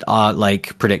other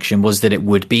like prediction was that it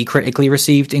would be critically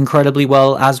received incredibly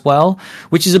well as well,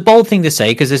 which is a bold thing to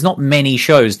say because there's not many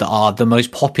shows that are the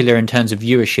most popular in terms of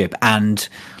viewership and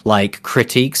like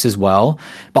critiques as well.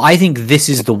 But I think this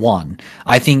is the one.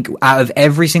 I think out of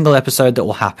every single episode that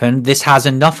will happen, this has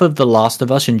enough of The Last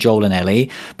of Us and Joel and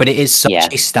Ellie, but it is such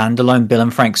a standalone Bill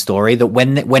and Frank story that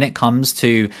when it comes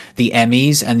to the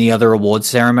Emmys and the other awards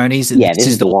ceremonies, this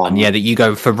is the one. Yeah, that you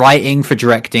go for writing, for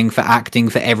directing, for acting,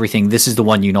 for everything. This is the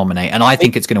one you nominate, and I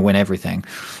think it's going to win everything.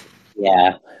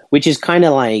 Yeah, which is kind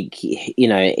of like, you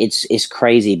know, it's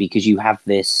crazy because you have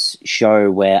this show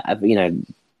where, you know,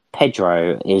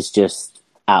 Pedro is just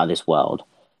out of this world,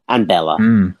 and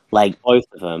Bella, like both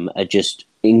of them are just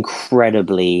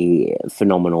incredibly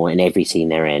phenomenal in every scene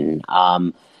they're in.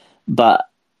 But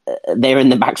they're in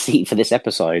the back seat for this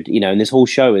episode, you know, and this whole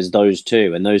show is those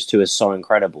two, and those two are so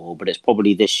incredible. But it's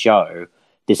probably this show,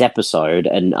 this episode,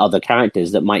 and other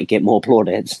characters that might get more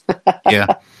plaudits. Yeah,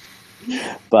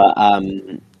 but I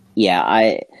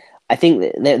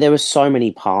think that there were so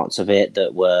many parts of it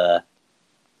that were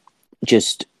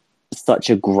just such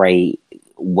a great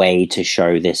way to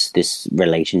show this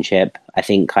relationship. I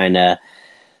think kind of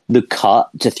the cut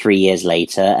to 3 years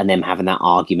later and them having that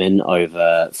argument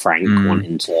over Frank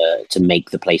wanting to make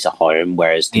the place a home,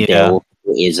 whereas the Bill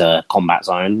is a combat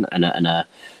zone and a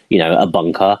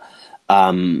bunker.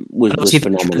 Was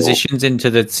phenomenal. Transitions into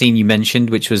the scene you mentioned,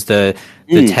 which was the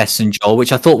Tess and Joel,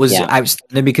 which I thought was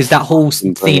outstanding, because that whole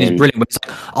scene is brilliant. It's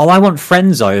like, oh, I want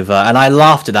friends over, and I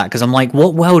laughed at that because I'm like,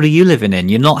 what world are you living in?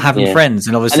 You're not having friends,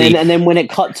 and obviously, and then when it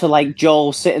cut to like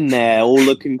Joel sitting there, all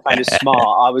looking kind of smart,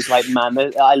 I was like,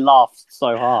 man, I laughed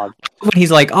so hard. When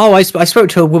he's like, oh, I spoke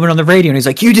to a woman on the radio, and he's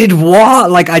like, you did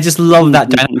what? Like, I just love that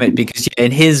dynamic, because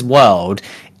in his world,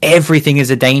 everything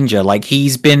is a danger. Like, he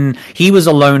was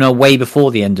a loner way before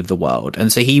the end of the world,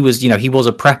 and so he was a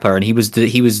prepper, and he was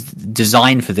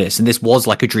designed for this, and this was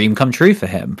like a dream come true for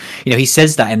him. He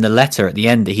says that in the letter at the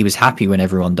end, that he was happy when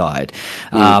everyone died.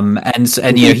 And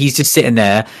he's just sitting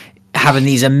there having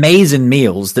these amazing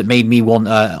meals that made me want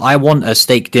I want a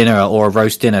steak dinner or a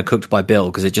roast dinner cooked by Bill,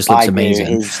 because it just looks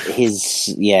amazing.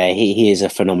 He is a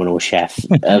phenomenal chef.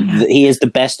 He is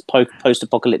the best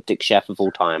post-apocalyptic chef of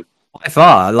all time. By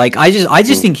far. Like, I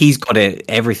just think he's got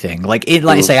everything. Like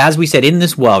I say, as we said, in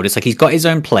this world, it's like he's got his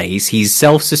own place. He's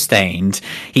self-sustained.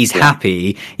 He's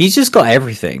happy. He's just got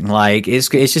everything. Like, it's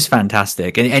just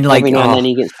fantastic. And like, every now and then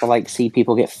he gets to like see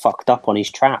people get fucked up on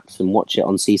his traps and watch it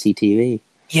on CCTV.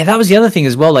 Yeah, that was the other thing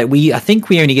as well. Like, I think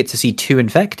we only get to see 2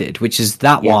 infected, which is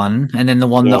that one, and then the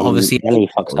one that obviously Ellie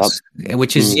fucked up,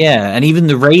 which is and even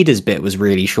the Raiders bit was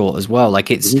really short as well.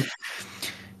 Like, it's.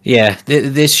 Yeah,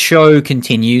 this show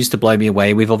continues to blow me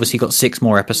away. We've obviously got 6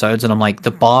 more episodes, and I'm like,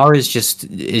 the bar is just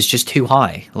too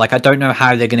high. Like, I don't know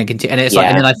how they're going to continue. And it's like,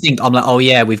 and then I think I'm like, oh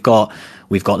yeah, we've got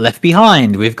Left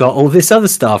Behind, we've got all this other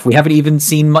stuff. We haven't even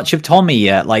seen much of Tommy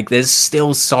yet. Like, there's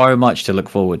still so much to look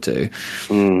forward to.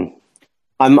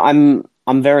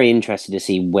 I'm very interested to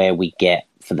see where we get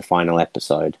for the final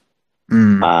episode,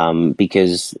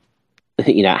 because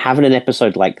having an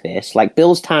episode like this, like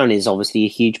Bill's Town, is obviously a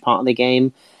huge part of the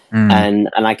game. And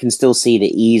I can still see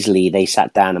that easily they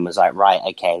sat down and was like, right,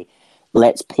 okay,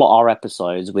 let's plot our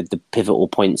episodes with the pivotal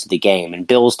points of the game. And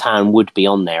Bill's Town would be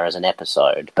on there as an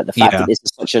episode. But the fact that this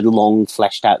is such a long,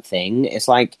 fleshed out thing, it's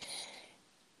like,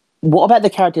 what about the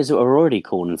characters that were already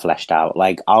cool and fleshed out?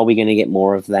 Like, are we going to get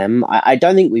more of them? I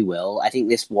don't think we will. I think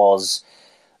this was,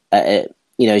 as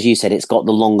you said, it's got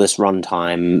the longest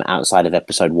runtime outside of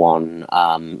episode 1.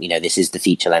 This is the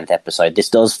feature-length episode. This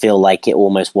does feel like it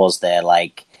almost was there,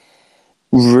 like,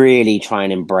 really try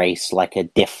and embrace like a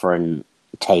different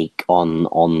take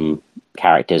on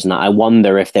characters, and I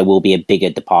wonder if there will be a bigger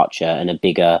departure and a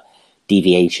bigger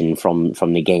deviation from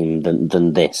the game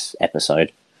than this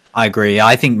episode. I agree.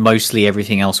 I think mostly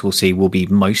everything else we'll see will be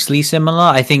mostly similar.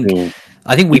 I think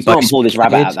we both pull this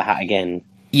rabbit out of the hat again.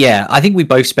 Yeah, I think we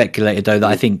both speculated though that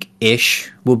I think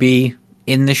Ish will be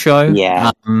in the show.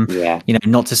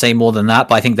 Not to say more than that,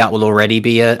 but I think that will already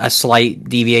be a slight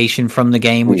deviation from the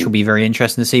game, which will be very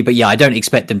interesting to see. But yeah, I don't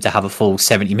expect them to have a full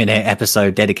 70-minute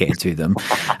episode dedicated to them.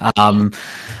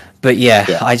 But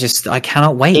I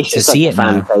cannot wait to see it.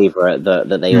 Fan favorite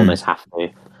that they almost have to.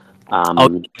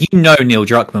 Neil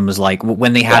Druckmann was like,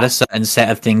 when they had a certain set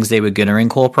of things they were going to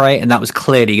incorporate, and that was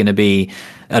clearly going to be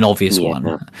an obvious one.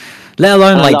 Yeah. Let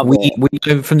alone, like, we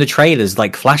know from the trailers,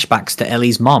 like, flashbacks to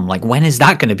Ellie's mom. Like, when is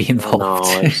that going to be involved?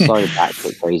 No, it's so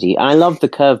batshit crazy. And I love the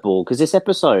curveball, because this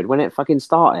episode, when it fucking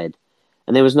started,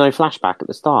 and there was no flashback at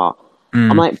the start,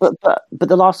 I'm like, but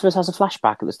The Last of Us has a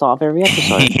flashback at the start of every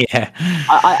episode.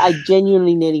 I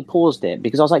genuinely nearly paused it,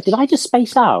 because I was like, did I just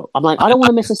space out? I'm like, I don't want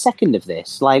to miss a second of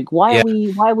this. Like, why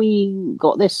are we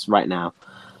got this right now?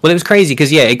 Well, it was crazy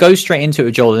because it goes straight into it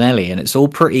with Joel and Ellie, and it's all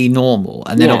pretty normal.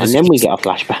 And then obviously, and then we get a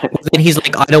flashback. Then he's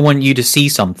like, "I don't want you to see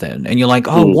something," and you're like,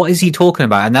 "Oh, what is he talking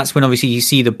about?" And that's when obviously you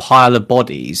see the pile of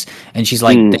bodies, and she's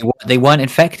like, "They weren't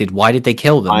infected. Why did they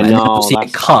kill them?" I know. And then obviously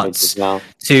it cuts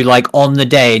to like on the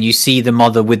day, and you see the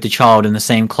mother with the child in the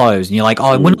same clothes, and you're like,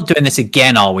 "Oh, we're not doing this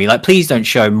again, are we? Like, please don't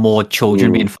show more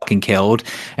children being fucking killed."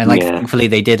 And like, thankfully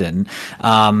they didn't,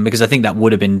 because I think that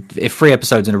would have been, if 3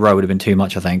 episodes in a row would have been too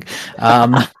much. I think.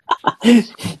 But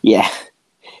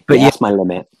that's my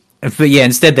limit. But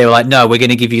instead they were like, no, we're going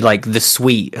to give you like the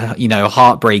sweet,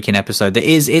 heartbreaking episode.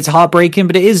 It's heartbreaking,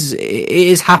 but it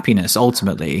is happiness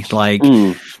ultimately. Like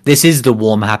this is the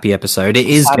warm, happy episode. It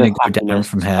is going to go down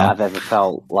from here. I've ever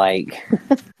felt like.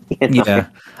 Yeah,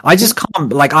 I just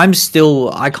can't. Like,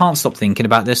 I can't stop thinking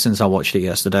about this since I watched it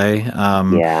yesterday.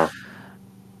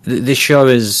 This show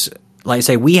is. Like I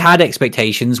say, we had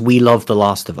expectations. We love The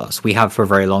Last of Us. We have for a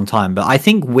very long time. But I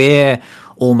think we're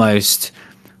almost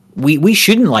we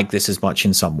shouldn't like this as much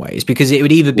in some ways, because it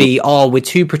would either be, oh, we're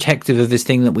too protective of this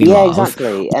thing that we love,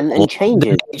 exactly, and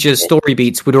changes. The major story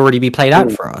beats would already be played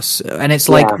out for us, and it's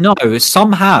like, no,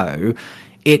 somehow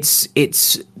it's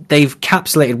they've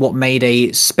capsulated what made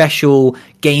a special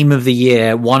game of the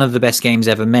year, one of the best games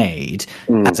ever made,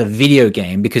 as a video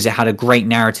game, because it had a great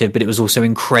narrative, but it was also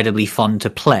incredibly fun to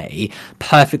play,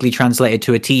 perfectly translated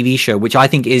to a TV show, which I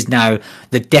think is now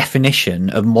the definition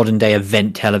of modern day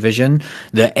event television,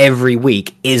 that every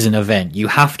week is an event. You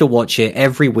have to watch it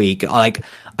every week. Like,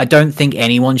 I don't think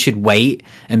anyone should wait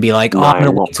and be like, I'm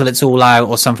going to wait till it's all out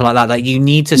or something like that. Like, you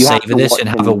need to savor this and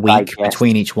have a week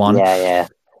between each one.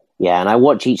 Yeah, and I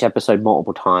watch each episode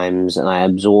multiple times, and I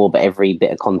absorb every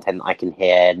bit of content I can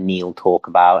hear Neil talk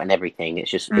about and everything. It's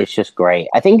just great.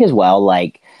 I think as well,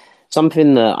 like,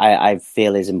 something that I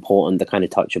feel is important to kind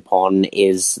of touch upon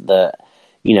is that,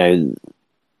 you know,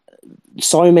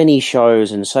 so many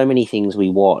shows and so many things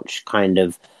we watch kind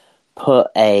of put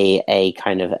a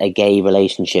kind of a gay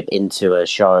relationship into a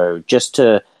show just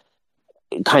to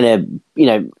kind of, you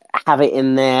know, have it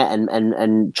in there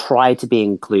and try to be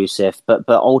inclusive, but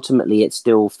ultimately it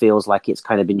still feels like it's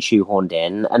kind of been shoehorned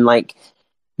in. And like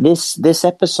this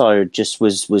episode just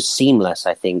was seamless,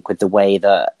 I think, with the way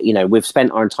that, you know, we've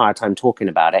spent our entire time talking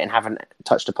about it and haven't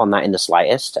touched upon that in the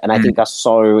slightest. And I think that's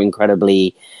so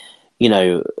incredibly, you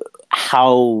know,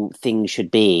 how things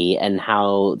should be, and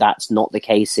how that's not the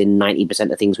case in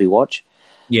 90% of things we watch.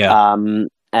 Yeah.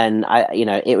 And I, you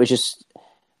know, it was just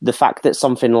the fact that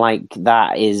something like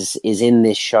that is in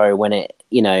this show, when it,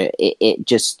 you know, it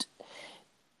just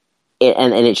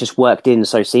worked in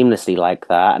so seamlessly like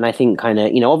that. And I think kind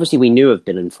of, you know, obviously we knew of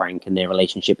Bill and Frank and their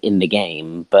relationship in the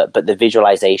game, but the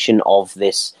visualization of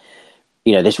this,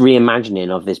 you know, this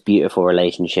reimagining of this beautiful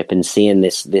relationship and seeing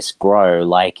this grow,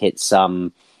 like it's,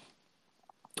 I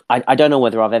don't know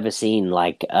whether I've ever seen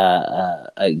like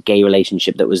a gay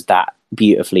relationship that was that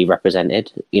beautifully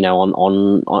represented, you know,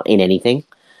 on in anything.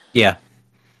 Yeah.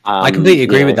 I completely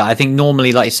agree with that. I think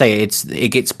normally, like you say, it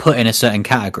gets put in a certain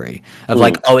category of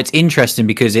like, oh, it's interesting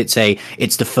because it's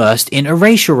the first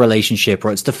interracial relationship,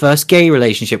 or it's the first gay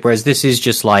relationship, whereas this is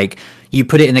just like, you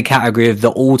put it in the category of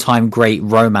the all-time great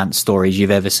romance stories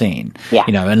you've ever seen,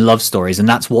 you know, and love stories, and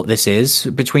that's what this is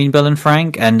between Bill and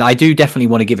Frank. And I do definitely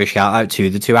want to give a shout out to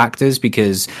the two actors,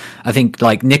 because I think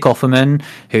like Nick Offerman,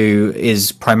 who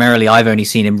is primarily, I've only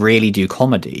seen him really do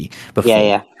comedy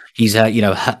before. He's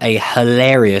a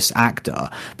hilarious actor,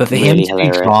 but for him to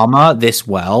do drama this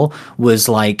well was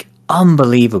like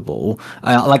unbelievable.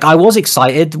 Like, I was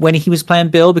excited when he was playing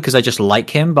Bill because I just like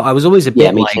him, but I was always a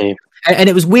bit like, too. And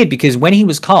it was weird because when he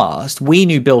was cast, we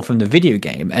knew Bill from the video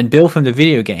game, and Bill from the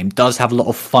video game does have a lot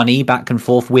of funny back and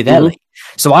forth with Ellie.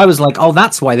 So I was like, oh,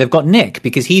 that's why they've got Nick,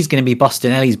 because he's going to be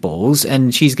busting Ellie's balls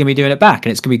and she's going to be doing it back,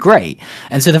 and it's going to be great.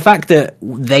 And so the fact that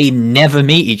they never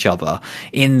meet each other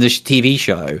in the TV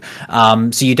show,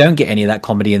 so you don't get any of that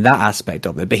comedy in that aspect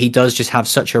of it, but he does just have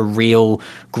such a real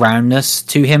groundness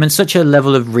to him and such a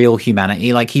level of real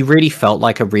humanity. Like, he really felt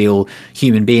like a real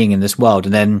human being in this world.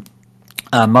 And then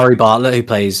Murray Bartlett, who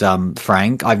plays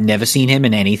Frank, I've never seen him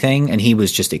in anything, and he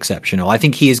was just exceptional. I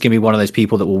think he is going to be one of those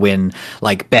people that will win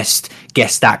like best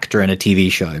guest actor in a TV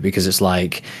show, because it's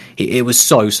like it was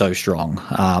so strong.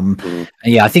 And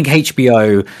yeah, I think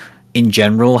HBO in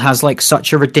general has like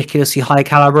such a ridiculously high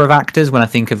caliber of actors when I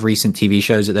think of recent TV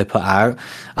shows that they put out,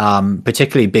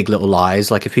 particularly Big Little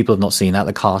Lies. Like, if people have not seen that,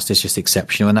 the cast is just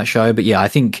exceptional in that show. But yeah, I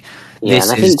think I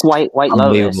think White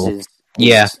Lotus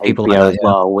is people HBO as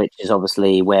well, which is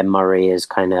obviously where Murray is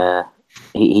kind of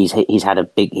he had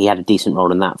a decent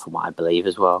role in that, from what I believe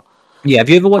as well. Yeah, have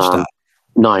you ever watched that?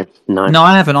 No,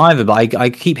 I haven't either. But I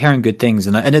keep hearing good things,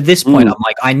 and at this point, I'm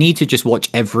like, I need to just watch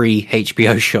every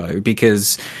HBO show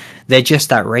because they're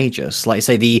just outrageous. Like,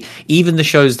 say, even the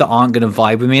shows that aren't going to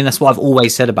vibe with me, and that's what I've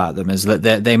always said about them, is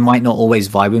that they might not always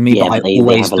vibe with me, but I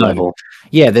always know.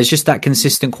 Yeah, there's just that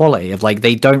consistent quality of like,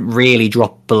 they don't really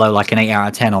drop below like an 8 out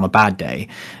of 10 on a bad day,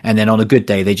 and then on a good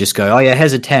day they just go, oh yeah,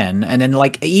 here's a 10. And then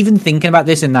like, even thinking about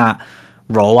this in that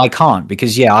role, I can't,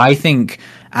 because I think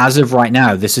as of right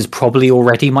now, this is probably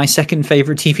already my second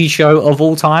favorite TV show of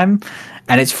all time,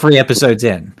 and it's 3 episodes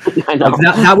in. I know.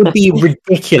 Like, that would be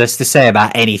ridiculous to say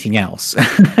about anything else.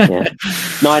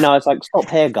 No, I know. It's like, stop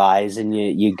here, guys, and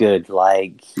you're good.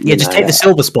 Like, just take the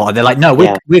silver spot. And they're like, no,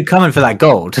 we're coming for that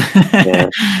gold.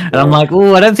 And I'm like,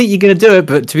 oh, I don't think you're going to do it.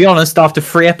 But to be honest, after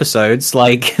 3 episodes,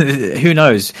 like, who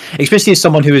knows? Especially as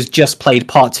someone who has just played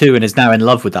part 2 and is now in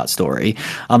love with that story.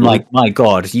 I'm like, my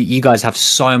God, you guys have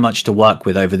so much to work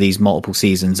with over these multiple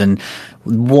seasons, and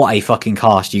what a fucking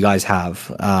cast you guys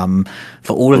have.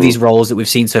 for all of these roles that we've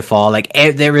seen so far. Like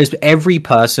every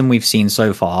person we've seen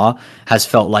so far has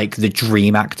felt like the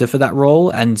dream actor for that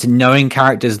role. And knowing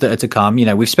characters that are to come, you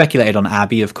know, we've speculated on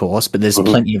Abby, of course, but there's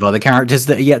plenty of other characters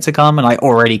that are yet to come, and I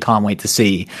already can't wait to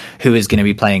see who is going to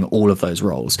be playing all of those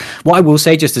roles. What I will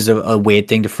say, just as a weird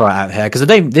thing to throw out here, because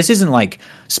this isn't like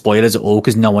spoilers at all,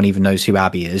 because no one even knows who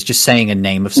Abby is. Just saying a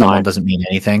name of someone doesn't mean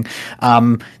anything.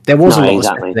 There was a lot of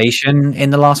speculation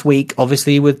in the last week,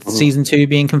 obviously, with season 2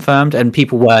 being confirmed, and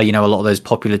people were, you know, a lot of those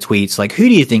popular tweets like, who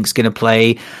do you think's going to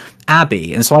play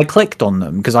Abby? And so I clicked on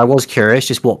them because I was curious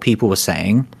just what people were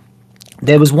saying.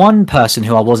 There was one person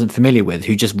who I wasn't familiar with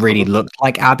who just really looked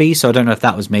like Abby, so I don't know if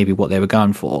that was maybe what they were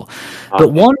going for.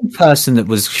 But one person that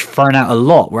was thrown out a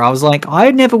lot where I was like,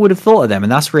 I never would have thought of them,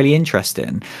 and that's really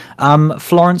interesting.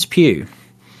 Florence Pugh.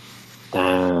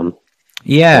 Damn.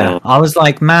 Yeah, I was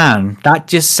like, man, that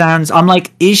just sounds... I'm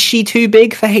like, is she too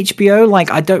big for HBO? Like,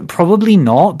 probably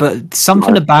not, but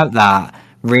something about that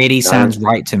really sounds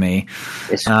right to me.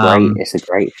 It's great. It's a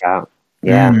great shout.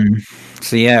 Yeah.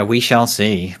 So yeah, we shall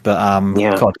see. But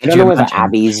God, I don't know whether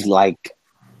Abby's like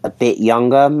a bit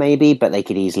younger, maybe, but they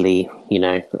could easily, you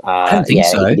know, I don't think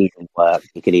so.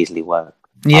 It could easily work.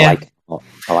 Yeah,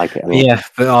 I like it. Yeah,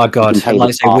 but oh God, like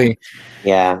I say, we.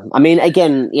 Yeah, I mean,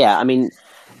 again,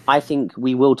 I think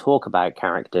we will talk about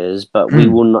characters, but we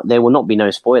will not. There will not be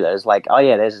no spoilers. Like, oh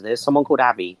yeah, there's someone called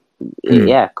Abby.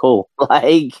 Yeah, cool.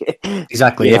 Like,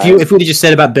 exactly. If we'd have just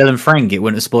said about Bill and Frank, it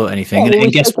wouldn't have spoiled anything. Yeah,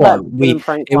 and guess what?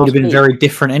 It would have been very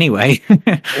different anyway.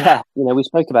 Yeah, you know, we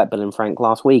spoke about Bill and Frank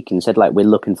last week and said like we're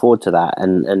looking forward to that,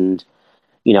 and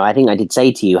you know, I think I did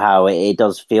say to you how it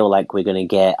does feel like we're going to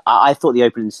get. I thought the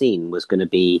opening scene was going to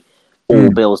be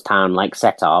all Bill's town like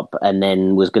set up, and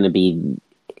then was going to be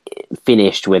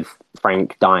finished with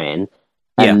Frank dying,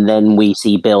 and then we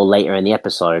see Bill later in the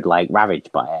episode like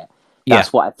ravaged by it.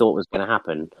 That's what I thought was going to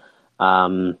happen.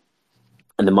 And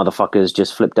the motherfuckers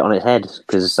just flipped it on its head,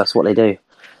 because that's what they do.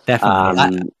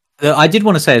 Definitely. I did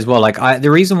want to say as well, like,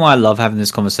 the reason why I love having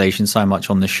this conversation so much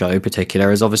on the show in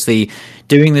particular is obviously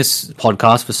doing this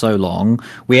podcast for so long,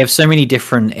 we have so many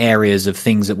different areas of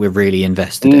things that we're really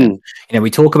invested in. You know,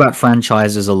 we talk about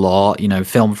franchises a lot, you know,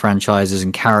 film franchises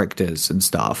and characters and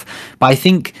stuff. But I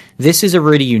think this is a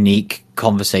really unique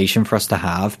conversation for us to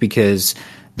have, because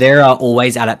there are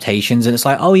always adaptations, and it's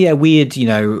like, oh yeah, weird, you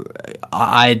know,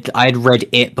 I'd read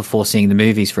it before seeing the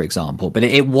movies, for example, but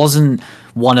it wasn't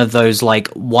one of those, like,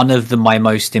 one of my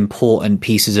most important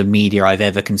pieces of media I've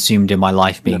ever consumed in my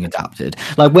life being adapted.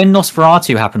 Like when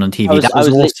Nosferatu happened on TV,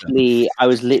 I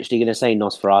was literally going to say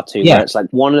Nosferatu. Yeah, where it's like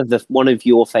one of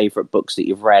your favorite books that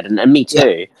you've read, and me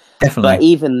too. Yeah, definitely. But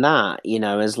even that, you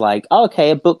know, is like, oh,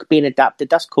 okay, a book being adapted,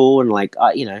 that's cool, and like,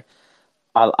 you know.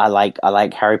 I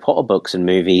like Harry Potter books and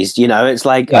movies, you know, it's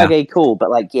like, okay, cool.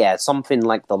 But like, yeah, something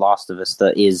like The Last of Us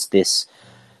that is this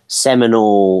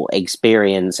seminal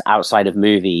experience outside of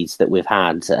movies that we've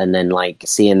had. And then like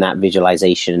seeing that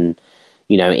visualization,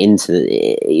 you know, into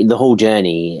the whole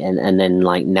journey. And then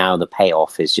like now the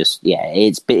payoff is just,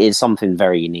 it's something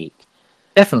very unique.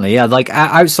 Definitely, yeah. Like,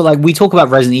 so like we talk about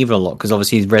Resident Evil a lot because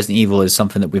obviously Resident Evil is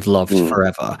something that we've loved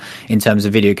forever in terms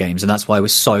of video games, and that's why we're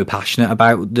so passionate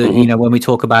about the, you know, when we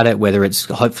talk about it, whether it's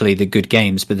hopefully the good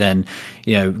games, but then,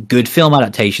 you know, good film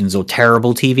adaptations or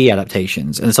terrible TV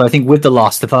adaptations. And so I think with The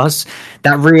Last of Us,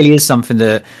 that really is something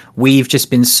that we've just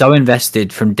been so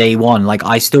invested from day one. Like,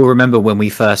 I still remember when we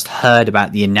first heard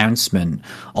about the announcement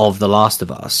of The Last of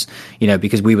Us, you know,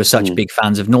 because we were such big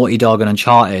fans of Naughty Dog and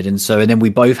Uncharted, and then we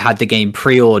both had the game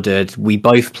pre-ordered. We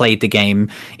both played the game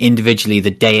individually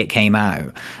the day it came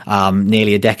out,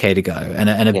 nearly a decade ago, and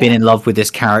have been in love with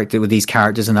these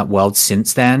characters in that world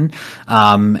since then.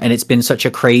 And it's been such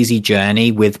a crazy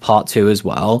journey with part 2 as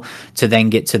well, to then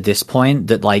get to this point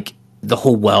that like the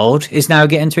whole world is now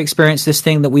getting to experience this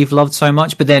thing that we've loved so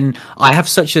much. But then I have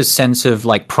such a sense of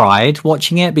like pride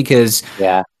watching it, because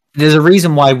there's a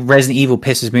reason why Resident Evil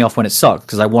pisses me off when it sucks,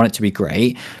 because I want it to be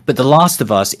great. But The Last of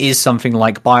Us is something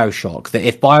like BioShock, that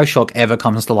if BioShock ever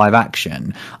comes to live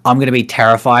action, I'm going to be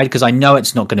terrified, because I know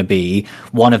it's not going to be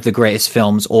one of the greatest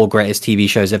films or greatest TV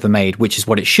shows ever made, which is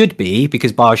what it should be,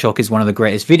 because BioShock is one of the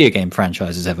greatest video game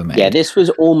franchises ever made. Yeah, this was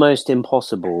almost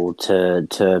impossible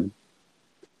to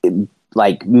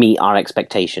like meet our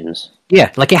expectations. Yeah,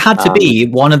 like it had to be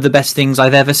one of the best things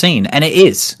I've ever seen, and it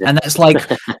is. And that's like,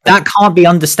 that can't be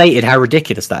understated how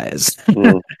ridiculous that is.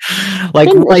 Like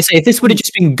I say, if this would have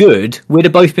just been good, we'd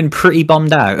have both been pretty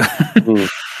bummed out.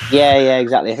 Yeah,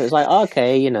 exactly. If it was like,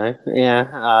 okay, you know,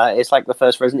 it's like the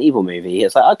first Resident Evil movie.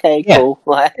 It's like, okay, cool.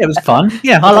 It was fun.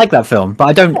 Yeah, I like that film, but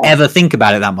I don't ever think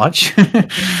about it that much.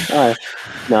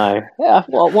 No. Yeah,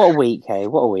 what a week, hey?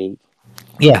 What a week.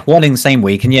 Yeah, one in the same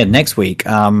week. And yeah, next week,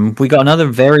 we got another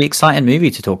very exciting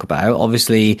movie to talk about.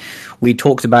 Obviously, we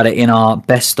talked about it in our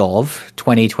best of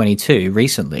 2022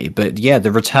 recently. But yeah,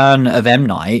 the return of M.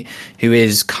 Night, who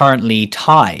is currently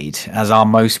tied as our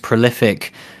most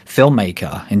prolific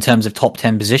filmmaker in terms of top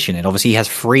 10 position. And obviously, he has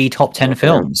 3 top 10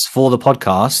 films for the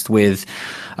podcast with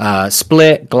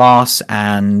Split, Glass,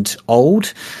 and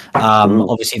Old.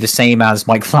 Obviously, the same as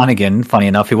Mike Flanagan, funny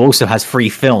enough, who also has 3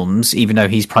 films, even though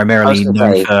he's primarily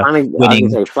known for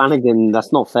winning. Flanagan,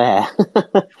 that's not fair.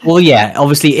 Well, yeah,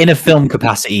 obviously, in a film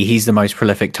capacity, he's the most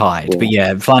prolific tied. Yeah. But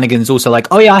yeah, Flanagan's also like,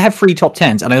 oh yeah, I have 3 top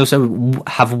 10s, and I also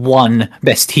have 1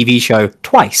 best TV show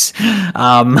twice,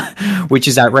 which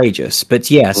is outrageous.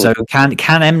 But yeah, so can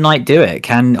M. Night do it?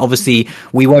 Obviously,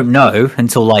 we won't know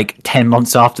until like 10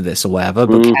 months after this or whatever,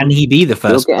 but can he be the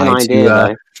first guy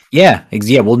to...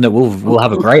 we'll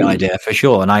have a great idea for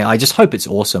sure, and I just hope it's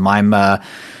awesome. I'm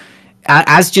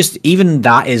as just even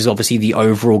that is obviously the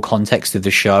overall context of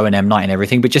the show and M. Night and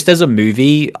everything, but just as a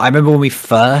movie, I remember when we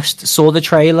first saw the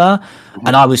trailer,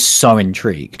 and I was so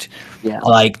intrigued. Yeah,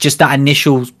 like just that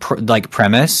initial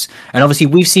premise, and obviously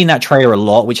we've seen that trailer a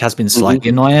lot, which has been slightly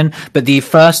annoying. But the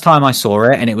first time I saw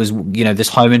it, and it was this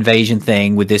home invasion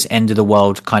thing with this end of the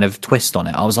world kind of twist on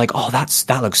it, I was like, oh,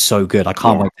 that looks so good. I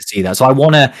can't wait to see that. So I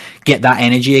want to get that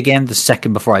energy again the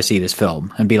second before I see this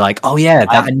film, and be like, oh yeah,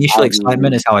 that initial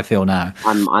excitement is how I feel now.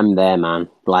 I'm there, man.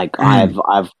 Like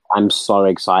I'm so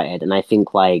excited, and I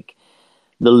think like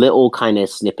the little kind of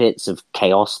snippets of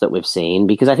chaos that we've seen,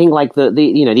 because I think like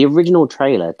the original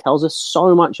trailer tells us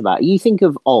so much about. You think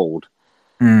of Old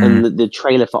and the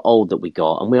trailer for Old that we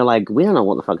got, and we were like, we don't know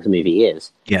what the fuck this movie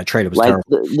is. Yeah, trailer was like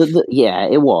terrible. Yeah,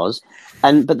 it was.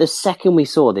 But the second we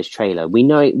saw this trailer, we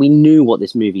knew what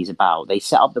this movie's about. They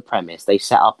set up the premise, they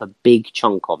set up a big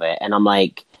chunk of it, and I'm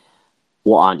like,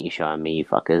 what aren't you showing me, you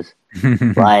fuckers?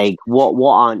 Like,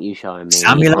 what aren't you showing me?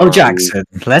 Samuel L. Jackson,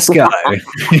 let's go.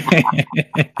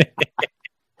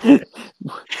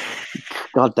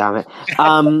 God damn it.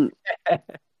 And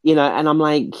I'm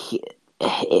like,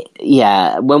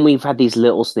 yeah, when we've had these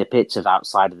little snippets of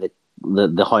outside of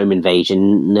the home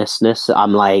invasion-ness,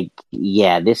 I'm like,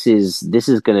 yeah, this is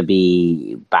going to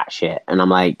be batshit. And I'm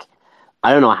like,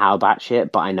 I don't know how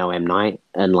batshit, but I know M. Night,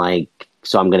 and like,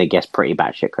 so I'm going to guess pretty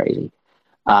batshit crazy.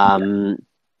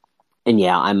 And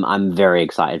yeah, I'm very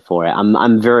excited for it.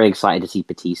 I'm very excited to see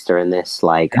Bautista in this.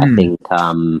 Like, I think,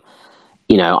 I've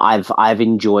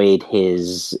enjoyed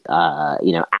his,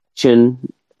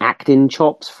 acting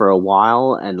chops for a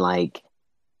while, and like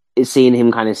seeing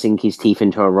him kind of sink his teeth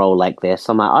into a role like this,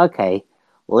 I'm like, okay,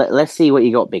 let's see what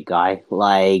you got, big guy.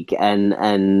 Like, and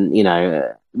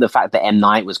the fact that M.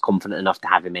 Night was confident enough to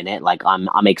have him in it, like,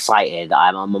 I'm excited.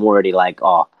 I'm already like,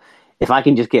 oh, if I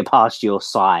can just get past your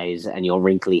size and your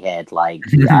wrinkly head, like,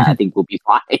 I think we'll be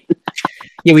fine.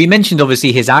 Yeah, we mentioned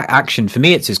obviously his action. For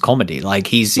me, it's his comedy. Like,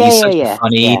 he's such a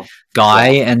funny guy,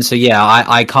 and so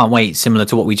I can't wait. Similar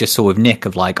to what we just saw with Nick,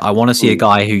 of like, I want to see a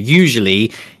guy who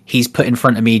usually he's put in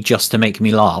front of me just to make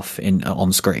me laugh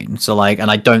on screen. So like,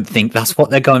 and I don't think that's what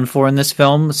they're going for in this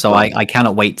film. So I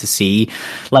cannot wait to see.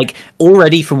 Like,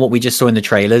 already from what we just saw in the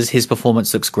trailers, his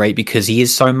performance looks great because he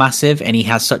is so massive and he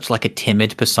has such like a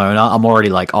timid persona. I'm already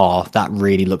like, oh, that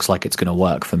really looks like it's going to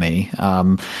work for me.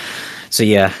 So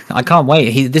yeah, I can't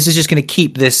wait. This is just going to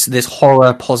keep this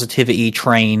horror positivity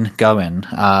train going,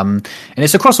 and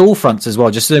it's across all fronts as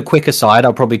well. Just as a quick aside,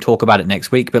 I'll probably talk about it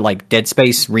next week. But like, Dead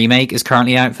Space remake is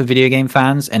currently out for video game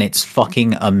fans, and it's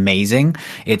fucking amazing.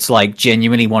 It's like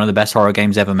genuinely one of the best horror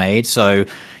games ever made. So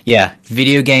yeah,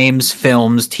 video games,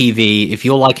 films, TV. If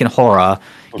you're liking horror,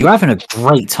 you're having a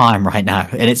great time right now,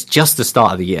 and it's just the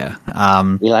start of the year.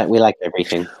 We like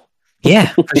everything. Yeah,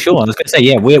 for sure. I was going to say,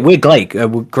 yeah, we're great.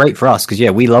 We're great for us because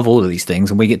we love all of these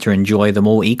things and we get to enjoy them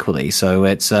all equally. So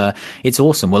it's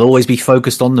awesome. We'll always be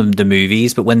focused on the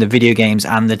movies, but when the video games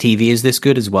and the TV is this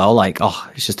good as well, like,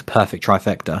 oh, it's just a perfect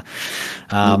trifecta.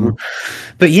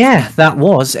 But yeah, that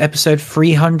was episode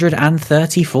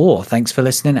 334. Thanks for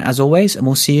listening as always, and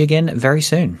we'll see you again very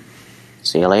soon.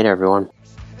 See you later, everyone.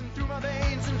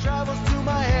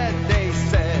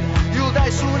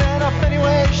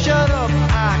 Shut up,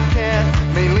 I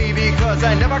can't, mainly because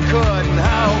I never could.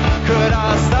 How could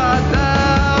I start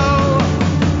now?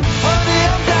 Honey,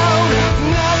 I'm down,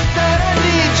 not that I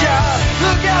need ya.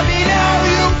 Look at me now,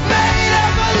 you've made it.